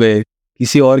ओकेजन्स हो गए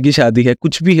किसी और की शादी है,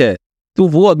 कुछ भी है, तो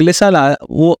वो अगले साल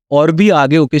वो और भी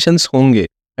आगे ओकेशंस होंगे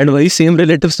एंड वही सेम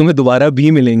रिलेटिव्स तुम्हें दोबारा भी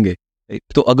मिलेंगे।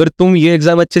 तो अगर तुम ये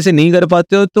एग्जाम अच्छे से नहीं कर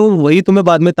पाते हो तो वही तुम्हें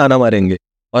बाद में ताना मारेंगे,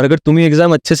 और अगर तुम ये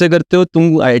एग्जाम अच्छे से करते हो,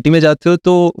 तुम आईआईटी में जाते हो,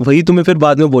 तो वही तुम्हें फिर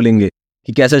बाद में बोलेंगे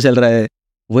कि कैसा चल रहा है,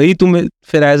 वही तुम्हें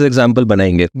फिर एज एग्जाम्पल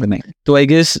बनाएंगे। तो आई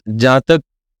गेस जहाँ तक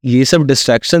ये सब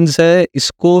डिस्ट्रैक्शंस है,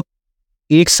 इसको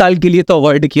 1 साल के लिए तो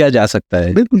अवॉइड किया जा सकता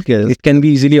है, बिल्कुल किया, it can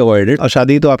be easily avoided. और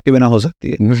शादी तो आपके बिना हो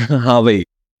सकती है। हाँ भाई,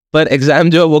 पर एग्जाम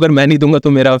जो है वो अगर मैं नहीं दूंगा तो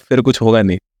मेरा फिर कुछ होगा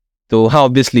नहीं। तो हाँ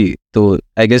ऑब्वियसली, तो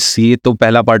आई गेस ये तो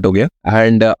पहला पार्ट हो गया।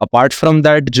 एंड अपार्ट फ्रॉम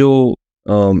दैट जो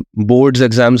बोर्ड्स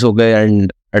एग्जाम्स हो गए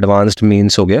एंड एडवांस्ड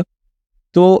मेंस हो गया,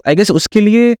 तो आई गेस उसके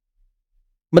लिए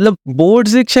मतलब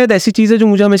बोर्ड्स एक शायद ऐसी चीज़ है जो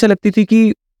मुझे हमेशा लगती थी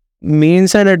कि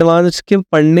मेंस एंड एडवांस के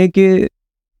पढ़ने के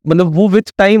मतलब वो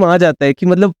विथ टाइम आ जाता है कि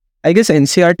मतलब आई गेस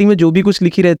एनसीईआरटी में जो भी कुछ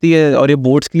लिखी रहती है और ये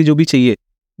बोर्ड्स के लिए जो भी चाहिए,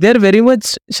 दे आर वेरी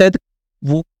मच शायद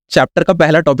वो चैप्टर का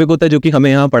पहला टॉपिक होता है जो कि हमें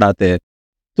यहाँ पढ़ाते हैं,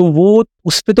 तो वो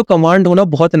उस पर तो कमांड होना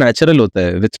बहुत नेचुरल होता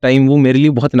है। विथ टाइम वो मेरे लिए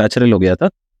बहुत नेचुरल हो गया था।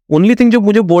 ओनली थिंग जो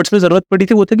मुझे बोर्ड्स में ज़रूरत पड़ी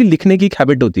थी वो था कि लिखने की एक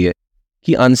हैबिट होती है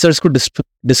कि आंसर्स को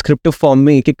डिस्क्रिप्टिव फॉर्म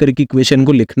में एक एक करके इक्वेशन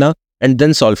को लिखना एंड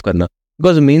देन सॉल्व करना।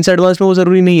 बिकॉज मेंस एडवांस में वो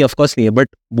ज़रूरी नहीं है, ऑफकोर्स नहीं है, बट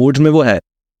बोर्ड्स में वो है।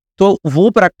 तो वो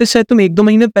प्रैक्टिस है, तुम 1-2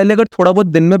 महीने पहले अगर थोड़ा बहुत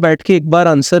दिन में बैठ के एक बार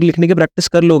आंसर लिखने की प्रैक्टिस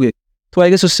कर लोगे तो आई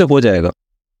गेस उससे हो जाएगा।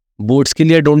 बोर्ड्स के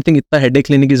लिए आई डोंट थिंक इतना हेडेक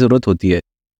लेने की ज़रूरत होती है।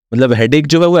 मतलब हेडेक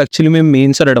जो है वो एक्चुअली में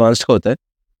मेंस और एडवांस्ड का होता है,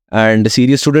 एंड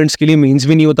सीरियस स्टूडेंट्स के लिए मेंस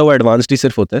भी नहीं होता, वो एडवांस्ड ही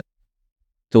सिर्फ होता है।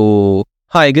 तो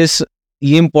हाँ आई गेस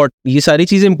ये सारी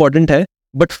चीज़ें इंपॉर्टेंट है,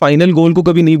 बट फाइनल गोल को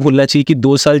कभी नहीं भूलना चाहिए कि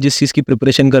 2 साल जिस चीज़ की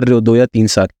प्रिपरेशन कर रहे हो, 2 या 3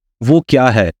 साल, वो क्या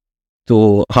है।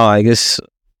 तो हाँ आई गेस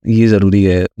ये ज़रूरी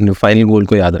है फाइनल गोल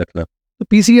को याद रखना। तो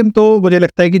पीसीएम तो मुझे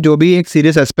लगता है कि जो भी एक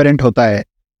सीरियस एस्पिरेंट होता है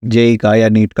जेई का या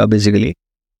नीट का बेसिकली,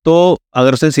 तो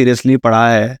अगर उसे सीरियसली पढ़ा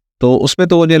है तो उसमें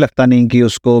तो मुझे लगता नहीं कि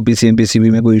उसको पीसीएम पीसीबी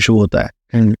में कोई इशू होता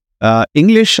है।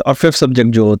 इंग्लिश और 5th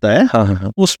सब्जेक्ट जो होता है,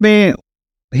 हाँ, उसमें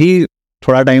ही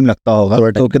थोड़ा टाइम लगता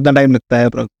होगा। तो कितना टाइम लगता है?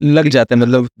 लग जाता है।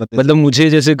 मतलब मुझे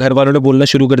जैसे घर वालों ने बोलना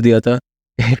शुरू कर दिया था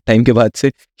एक टाइम के बाद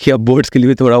से कि अब बोर्ड्स के लिए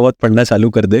भी थोड़ा बहुत पढ़ना चालू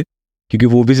कर दे, क्योंकि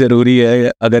वो भी ज़रूरी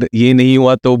है। अगर ये नहीं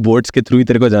हुआ तो बोर्ड्स के थ्रू ही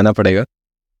तेरे को जाना पड़ेगा।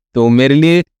 तो मेरे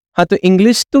लिए हाँ, तो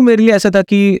इंग्लिश तो मेरे लिए ऐसा था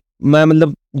कि मैं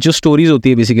मतलब जो स्टोरीज होती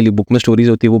है बेसिकली बुक में स्टोरीज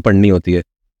होती है वो पढ़नी होती है।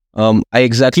 आई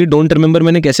एग्जैक्टली डोंट रिमेंबर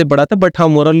मैंने कैसे पढ़ा था, बट हाँ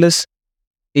मोर और लेस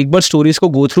एक बार स्टोरीज को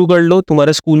गो थ्रू कर लो।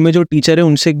 तुम्हारे स्कूल में जो टीचर है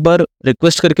उनसे एक बार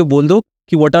रिक्वेस्ट करके बोल दो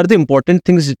कि what are the important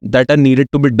things that are needed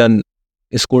to be done,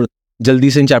 इसको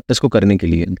जल्दी से इन चैप्टर्स को करने के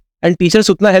लिए। एंड टीचर्स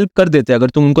उतना हेल्प कर देते हैं अगर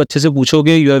तुम उनको अच्छे से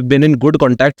पूछोगे, you have been in good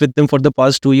contact with them for the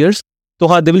past 2 years, तो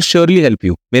हाँ they will surely help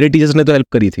you. मेरे टीचर्स ने तो हेल्प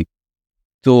करी थी,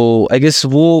 तो आई गेस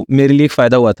वो मेरे लिए एक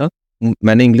फ़ायदा हुआ था।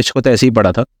 मैंने इंग्लिश को तो ऐसे ही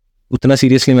पढ़ा था, उतना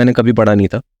सीरियसली मैंने कभी पढ़ा नहीं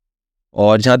था।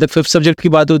 और जहाँ तक 5th सब्जेक्ट की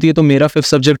बात होती है तो मेरा 5th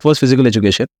subject was physical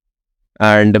education,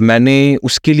 and मैंने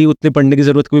उसके लिए उतने पढ़ने की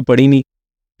ज़रूरत कभी पड़ी नहीं।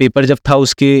 पेपर जब था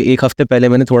उसके 1 हफ्ते पहले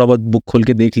मैंने थोड़ा बहुत बुक खोल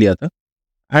के देख लिया था।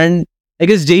 एंड आई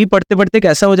गेस जेई पढ़ते पढ़ते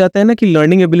कैसा हो जाता है ना कि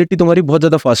लर्निंग एबिलिटी तुम्हारी बहुत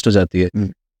ज़्यादा फास्ट हो जाती है।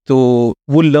 तो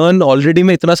वो लर्न ऑलरेडी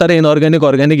मैं इतना सारे इनऑर्गेनिक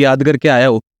ऑर्गेनिक याद करके आया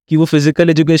हो कि वो फिजिकल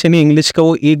एजुकेशन या इंग्लिश का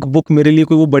वो एक बुक मेरे लिए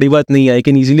कोई वो बड़ी बात नहीं है। I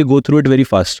can easily go through it very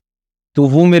fast. तो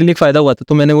वो मेरे लिए फ़ायदा हुआ था,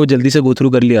 तो मैंने वो जल्दी से गो थ्रू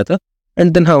कर लिया था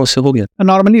एंड देन हाँ उससे हो गया।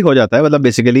 नॉर्मली हो जाता है। मतलब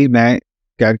बेसिकली मैं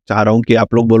क्या चाह रहा हूँ कि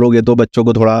आप लोग बोलोगे तो बच्चों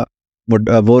को थोड़ा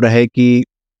वो रहे कि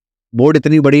बोर्ड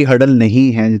इतनी बड़ी हर्डल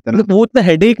नहीं है जितना वो इतना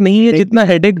हेडेक नहीं है जितना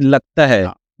हेडेक लगता है।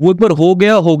 वो एक बार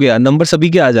हो गया नंबर सभी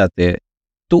के आ जाते हैं,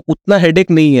 तो उतना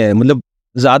हेडेक नहीं है। मतलब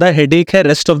ज़्यादा हेडेक है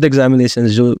रेस्ट ऑफ द एग्जामिनेशन,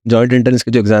 जो जॉइंट एंट्रेंस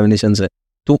के जो एग्जामिनेशन है,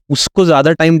 तो उसको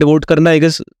ज़्यादा टाइम डिवोट करना आई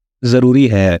गेस ज़रूरी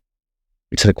है,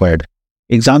 इट्स रिक्वायर्ड।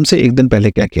 एग्जाम से एक दिन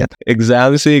पहले क्या किया था?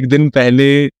 एग्जाम से एक दिन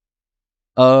पहले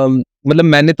मतलब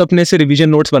मैंने तो अपने से रिवीजन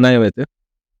नोट्स बनाए हुए थे,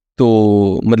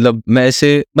 तो मतलब मैं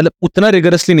ऐसे मतलब उतना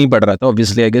रिगरसली नहीं पढ़ रहा था।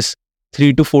 Obviously I guess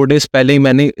 3 to 4 days पहले ही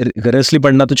मैंने रिगरसली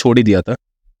पढ़ना तो छोड़ ही दिया था,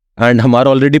 एंड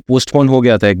हमारा ऑलरेडी पोस्टपोन हो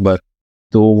गया था एक बार,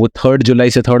 तो वो 3 जुलाई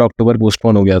से 3 अक्टूबर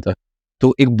पोस्टपोन हो गया था।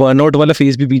 तो एक बर्नआउट वाला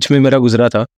फेज भी बीच में मेरा गुजरा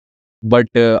था,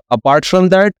 बट अपार्ट फ्रॉम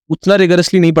दैट उतना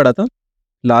रिगरसली नहीं पढ़ा था।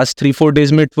 लास्ट 3-4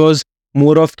 days में इट वॉज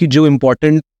मोर ऑफ कि जो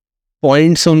इंपॉर्टेंट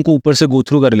पॉइंट्स हैं उनको ऊपर से गो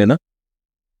थ्रू कर लेना।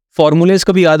 फॉर्मूलेज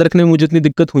कभी याद रखने में मुझे इतनी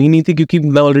दिक्कत हुई नहीं थी, क्योंकि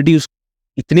मैं ऑलरेडी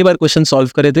इतनी बार क्वेश्चन सॉल्व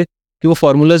करे थे कि वो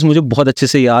फॉर्मूलाज मुझे बहुत अच्छे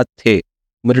से याद थे।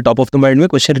 मेरे टॉप ऑफ द माइंड में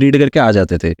क्वेश्चन रीड करके आ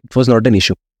जाते थे। It was not an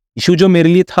issue जो मेरे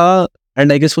लिए था,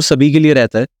 एंड आई गेस वो सभी के लिए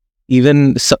रहता है।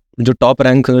 इवन जो टॉप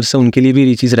रैंकर्स हैं उनके लिए भी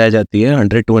ये चीज़ रह जाती है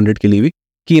 100-200 के लिए भी,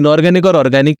 कि इनऑर्गेनिक और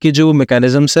ऑर्गेनिक के जो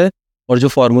मैकेनिज्म्स है और जो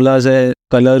फार्मूलाज है,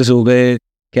 कलर्स हो गए,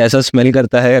 कैसा स्मेल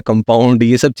करता है कंपाउंड,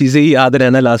 ये सब चीज़ें ही याद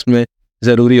रहना लास्ट में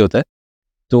ज़रूरी होता है।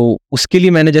 तो उसके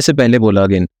लिए मैंने जैसे पहले बोला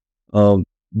अगेन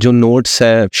जो नोट्स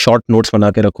है शॉर्ट नोट्स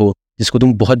बना के रखो जिसको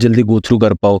तुम बहुत जल्दी गो थ्रू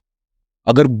कर पाओ।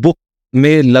 अगर बुक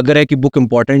में लग रहा है कि बुक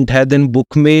इंपॉर्टेंट है देन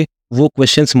बुक में वो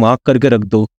क्वेश्चंस मार्क करके रख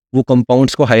दो, वो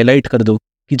कंपाउंड्स को हाईलाइट कर दो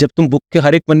कि जब तुम बुक के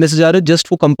हर एक पन्ने से जा रहे हो जस्ट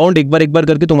वो कंपाउंड एक बार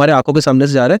करके तुम्हारे आंखों के सामने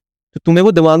से जा रहा है तो तुम्हें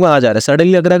वो दिमाग में आ जा रहा है।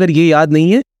 सडनली अगर ये याद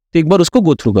नहीं है तो एक बार उसको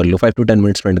गो थ्रू कर लो 5 to 10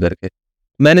 मिनट स्पेंड करके।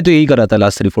 मैंने तो यही करा था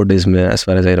लास्ट 3-4 डेज में as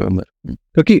far as I remember.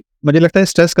 क्योंकि मुझे लगता है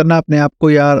स्ट्रेस करना अपने आप को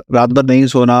यार, रात भर नहीं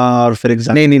सोना और फिर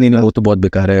एग्जाम। नहीं, वो तो बहुत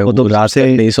बेकार है, वो तो रात से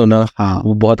नहीं सोना। हाँ,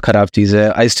 वो बहुत खराब चीज़ है।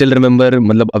 आई स्टिल रिमेंबर,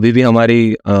 मतलब अभी भी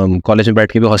हमारी कॉलेज में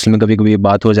बैठ के भी हॉस्टल में कभी कभी ये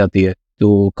बात हो जाती है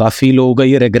तो काफ़ी लोगों का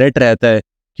ये रिग्रेट रहता है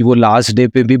कि वो लास्ट डे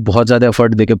पे भी बहुत ज़्यादा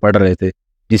एफर्ट देके पढ़ रहे थे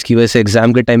जिसकी वजह से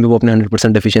एग्जाम के टाइम पे वो अपने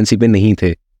 100% एफिशिएंसी पे नहीं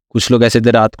थे। कुछ लोग ऐसे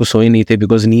थे रात को सोए नहीं थे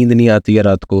बिकॉज नींद नहीं आती है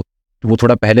रात को, तो वो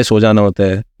थोड़ा पहले सो जाना होता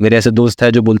है। मेरे ऐसे दोस्त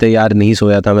है जो बोलते हैं यार नहीं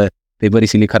सोया था मैं, पेपर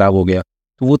इसीलिए ख़राब हो गया,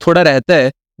 तो वो थोड़ा रहता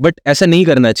है। बट ऐसा नहीं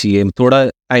करना चाहिए, थोड़ा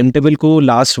टाइम टेबल को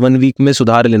लास्ट 1 वीक में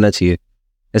सुधार लेना चाहिए।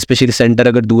 स्पेशली सेंटर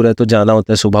अगर दूर है तो जाना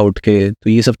होता है सुबह उठ के, तो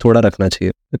ये सब थोड़ा रखना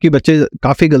चाहिए। क्योंकि बच्चे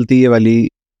काफ़ी गलती ये वाली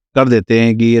कर देते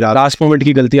हैं कि लास्ट मोमेंट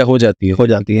की गलतियाँ हो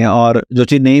जाती हैं और जो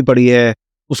चीज़ नहीं पढ़ी है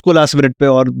उसको लास्ट मिनट पे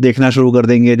और देखना शुरू कर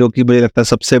देंगे, जो कि मुझे लगता है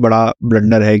सबसे बड़ा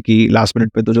ब्लंडर है कि लास्ट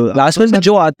मिनट पे तो जो लास्ट मिनट में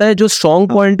जो आता है जो स्ट्रॉन्ग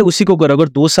पॉइंट उसी को करो। अगर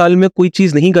 2 साल में कोई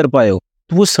चीज़ नहीं कर पाए हो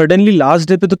तो वो सडनली लास्ट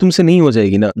डे पे तो तुमसे नहीं हो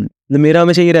जाएगी ना। मेरा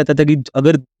हमेशा ये रहता था कि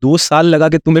अगर 2 साल लगा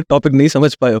के तुम एक टॉपिक नहीं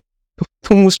समझ पाए हो तो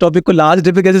तुम उस टॉपिक को लास्ट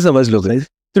डे पे कैसे समझ लोगे।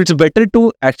 तो it's better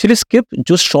to actually skip,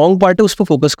 जो स्ट्रॉन्ग पार्ट है उस पर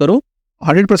फोकस करो,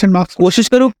 100% मार्क्स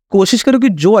कोशिश करो कि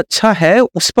जो अच्छा है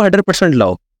उस पर 100%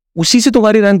 लाओ, उसी से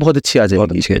तुम्हारी रैंक बहुत अच्छी आ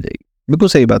जाएगी। बिल्कुल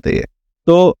सही बात है ये।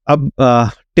 तो अब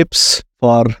टिप्स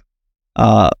फॉर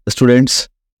स्टूडेंट्स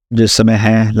जिस समय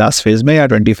हैं लास्ट फेज में या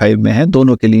 25 में हैं,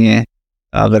 दोनों के लिए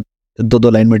अगर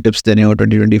 2 लाइन में टिप्स देने हो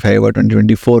 2025 और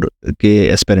 2024 के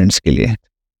एस्पिरेंट्स के लिए।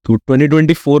 तो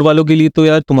 2024 वालों के लिए तो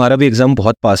यार तुम्हारा भी एग्जाम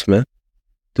बहुत पास में है,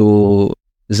 तो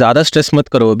ज़्यादा स्ट्रेस मत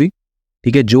करो अभी,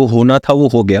 ठीक है। जो होना था वो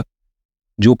हो गया,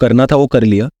 जो करना था वो कर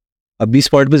लिया। अभी इस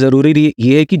पॉइंट पे ज़रूरी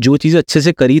ये है कि जो चीज़ अच्छे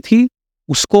से करी थी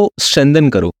उसको स्ट्रेंथन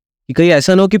करो, कि कहीं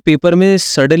ऐसा ना हो कि पेपर में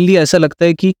सडनली ऐसा लगता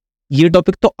है कि ये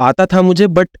टॉपिक तो आता था मुझे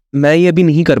बट मैं ये अभी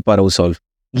नहीं कर पा रहा हूँ सॉल्व।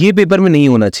 ये पेपर में नहीं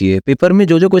होना चाहिए। पेपर में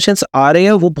जो क्वेश्चंस आ रहे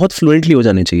हैं वो बहुत फ्लुएंटली हो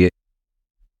जाने चाहिए।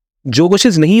 जो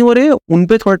क्वेश्चंस नहीं हो रहे हैं उन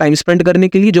पे थोड़ा टाइम स्पेंड करने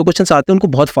के लिए जो क्वेश्चंस आते हैं उनको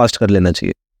बहुत फास्ट कर लेना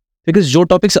चाहिए। बिकॉज जो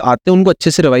टॉपिक्स आते हैं उनको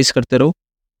अच्छे से रिवाइज करते रहो,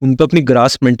 उन पर अपनी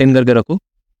ग्रास्प मेंटेन करके रखो।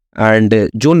 एंड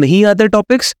जो नहीं आते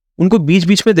टॉपिक्स उनको बीच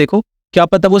बीच में देखो, क्या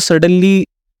पता वो सडनली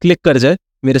क्लिक कर जाए।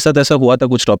 मेरे साथ ऐसा हुआ था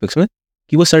कुछ टॉपिक्स में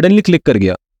कि वो सडनली क्लिक कर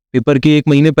गया, पेपर के 1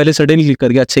 महीने पहले सडनली क्लिक कर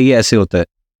गया, अच्छा ये ऐसे होता है।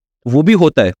 वो भी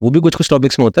होता है, वो भी कुछ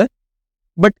टॉपिक्स में होता है,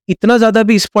 बट इतना ज़्यादा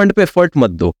भी इस पॉइंट पे एफर्ट मत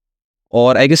दो।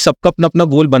 और आई गेस सबका अपना अपना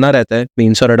गोल बना रहता है,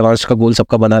 मेंस और एडवांस का गोल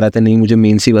सबका बना रहता है। नहीं मुझे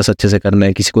मेंस ही बस अच्छे से करना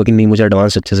है, किसी को कि नहीं मुझे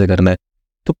एडवांस अच्छे से करना है,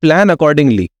 तो प्लान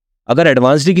अकॉर्डिंगली। अगर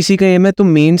एडवांस्ड ही किसी का एम है तो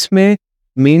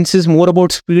mains is more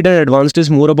about speed and advanced is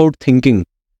more about thinking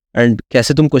and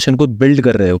कैसे तुम क्वेश्चन को बिल्ड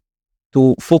कर रहे हो।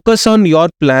 तो फोकस ऑन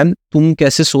योर प्लान, तुम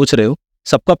कैसे सोच रहे हो।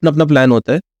 सबका अपना अपना प्लान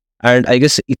होता है एंड आई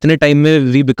गेस इतने टाइम में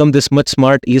we become this much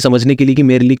smart ये समझने के लिए कि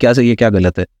मेरे लिए क्या सही है क्या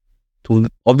गलत है, तो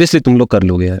ऑब्वियसली तुम लोग कर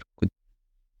लोगे यार कुछ।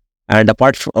 एंड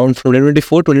अपार्ट फ्रॉम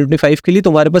 2024-2025 के लिए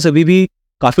तुम्हारे पास अभी भी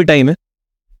काफ़ी टाइम है,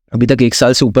 अभी तक 1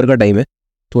 साल से ऊपर का टाइम है,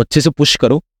 तो अच्छे से पुश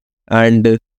करो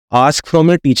and ask from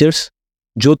your teachers.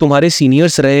 जो तुम्हारे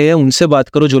सीनियर्स रहे हैं उनसे बात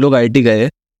करो, जो लोग IIT गए हैं।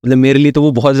 मतलब मेरे लिए तो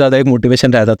वो बहुत ज़्यादा एक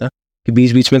मोटिवेशन रहता था कि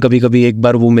बीच बीच में कभी कभी एक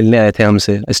बार वो मिलने आए थे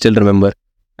हमसे, आई स्टिल रिमेंबर।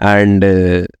 एंड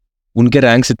उनके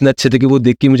रैंक्स इतने अच्छे थे कि वो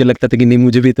देख के मुझे लगता था कि नहीं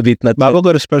मुझे भी तभी इतना भावुक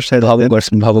और स्पर्श है,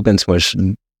 भावुक एंड स्पर्श।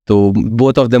 तो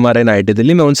both of them are in IIT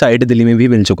Delhi. मैं उनसे IIT दिल्ली में भी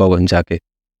मिल चुका हूँ जाके,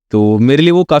 तो मेरे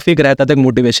लिए वो काफ़ी एक रहता था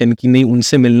मोटिवेशन कि नहीं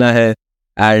उनसे मिलना है।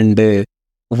 एंड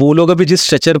वो लोग अभी जिस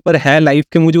स्ट्रेचर पर है लाइफ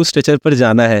के, मुझे उस स्ट्रेचर पर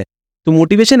जाना है। तो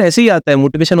मोटिवेशन ऐसे ही आता है,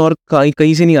 मोटिवेशन और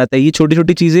कहीं से नहीं आता है। ये छोटी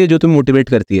छोटी चीज़ें जो तुम्हें मोटिवेट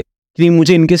करती है कि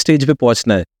मुझे इनके स्टेज पे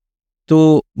पहुंचना है,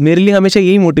 तो मेरे लिए हमेशा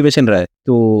यही मोटिवेशन रहा है।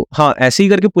 तो हाँ, ऐसे ही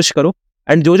करके पुश करो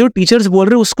एंड जो टीचर्स बोल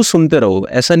रहे हैं उसको सुनते रहो।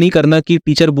 ऐसा नहीं करना कि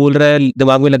टीचर बोल रहा है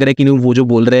दिमाग में लग रहा है कि नहीं वो जो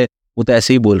बोल रहे हैं वो तो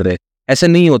ऐसे ही बोल रहे हैं। ऐसा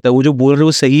नहीं होता, वो जो बोल रहे हैं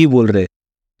वो सही ही बोल रहे हैं।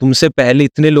 तुमसे पहले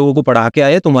इतने लोगों को पढ़ा के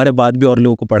आए, तुम्हारे बाद भी और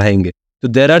लोगों को पढ़ाएंगे। तो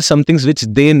there are some things which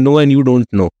they know and you don't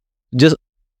know. Just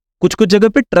कुछ जगह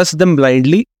पे trust them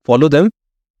blindly, follow them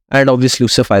and obviously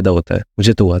उससे फायदा होता है।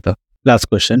 मुझे तो हुआ था। लास्ट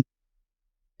क्वेश्चन,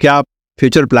 क्या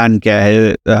फ्यूचर प्लान क्या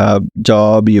है?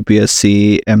 Job, UPSC,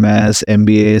 MS,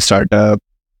 MBA, startup,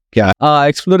 क्या?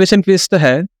 एक्सप्लोरेशन फेज तो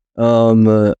है।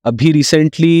 अभी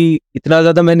रिसेंटली इतना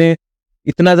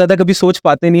ज़्यादा कभी सोच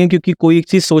पाते नहीं है, क्योंकि कोई एक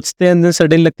चीज़ सोचते हैं अंदर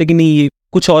सडन लगता है कि नहीं ये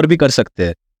कुछ और भी कर सकते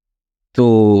हैं।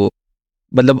 तो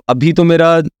मतलब अभी तो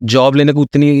मेरा जॉब लेने को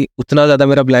उतना ज़्यादा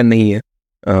मेरा प्लान नहीं है,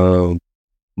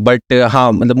 बट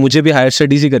हाँ मतलब मुझे भी हायर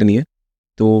स्टडीज ही करनी है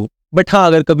तो, बट हाँ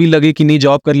अगर कभी लगे कि नहीं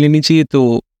जॉब कर लेनी चाहिए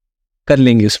तो कर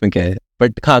लेंगे, उसमें क्या है।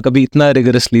 बट हाँ कभी इतना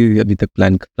रिगरसली अभी तक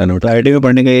प्लान आउट। IIT में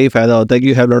पढ़ने का यही फायदा होता है कि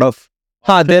यू हैव लॉट ऑफ,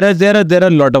 हाँ there are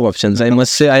lot of options, I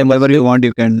must say, whatever you want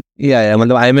you can. yeah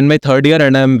मतलब I am in my third year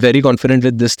and I am very confident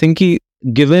with this thing कि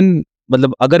given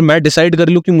मतलब अगर मैं decide कर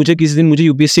लूँ कि मुझे किसी दिन मुझे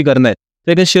यूपीएससी करना है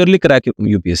तो I can surely crack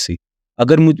UPSC.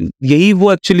 अगर मुझे यही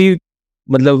वो एक्चुअली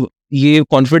मतलब ये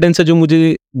कॉन्फिडेंस है जो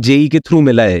मुझे जेई के थ्रू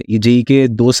मिला है, ये जेई के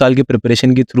 2 साल के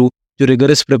प्रिपरेशन के थ्रू जो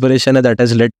रिगरस प्रिपरेशन है that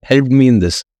has helped me in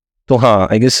this. तो हाँ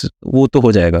आई गेस वो तो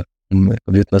हो जाएगा, मैं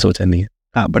कभी उतना सोचा नहीं है।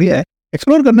 हाँ बढ़िया है,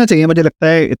 एक्सप्लोर करना चाहिए, मुझे लगता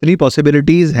है इतनी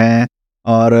पॉसिबिलिटीज़ हैं।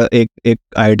 और एक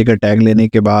IIT का टैग लेने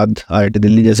के बाद, IIT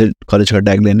दिल्ली जैसे कॉलेज का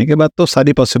टैग लेने के बाद तो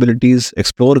सारी पॉसिबिलिटीज़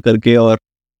एक्सप्लोर करके और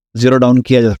जीरो डाउन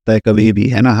किया जा सकता है कभी भी,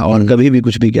 है ना, और कभी भी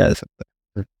कुछ भी किया जा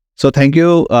सकता है। So thank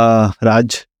you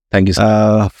Raj, thank you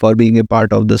for being a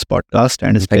part of this podcast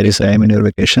and sparing time in your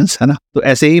vacations, है ना। तो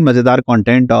ऐसे ही मज़ेदार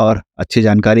कंटेंट और अच्छी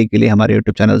जानकारी के लिए हमारे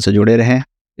यूट्यूब चैनल से जुड़े रहें।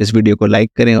 इस वीडियो को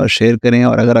लाइक करें और शेयर करें,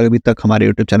 और अगर अभी तक हमारे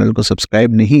यूट्यूब चैनल को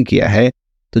सब्सक्राइब नहीं किया है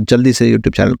तो जल्दी से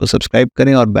यूट्यूब चैनल को सब्सक्राइब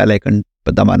करें और बेल आइकन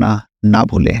पर दबाना ना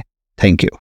भूलें। Thank you.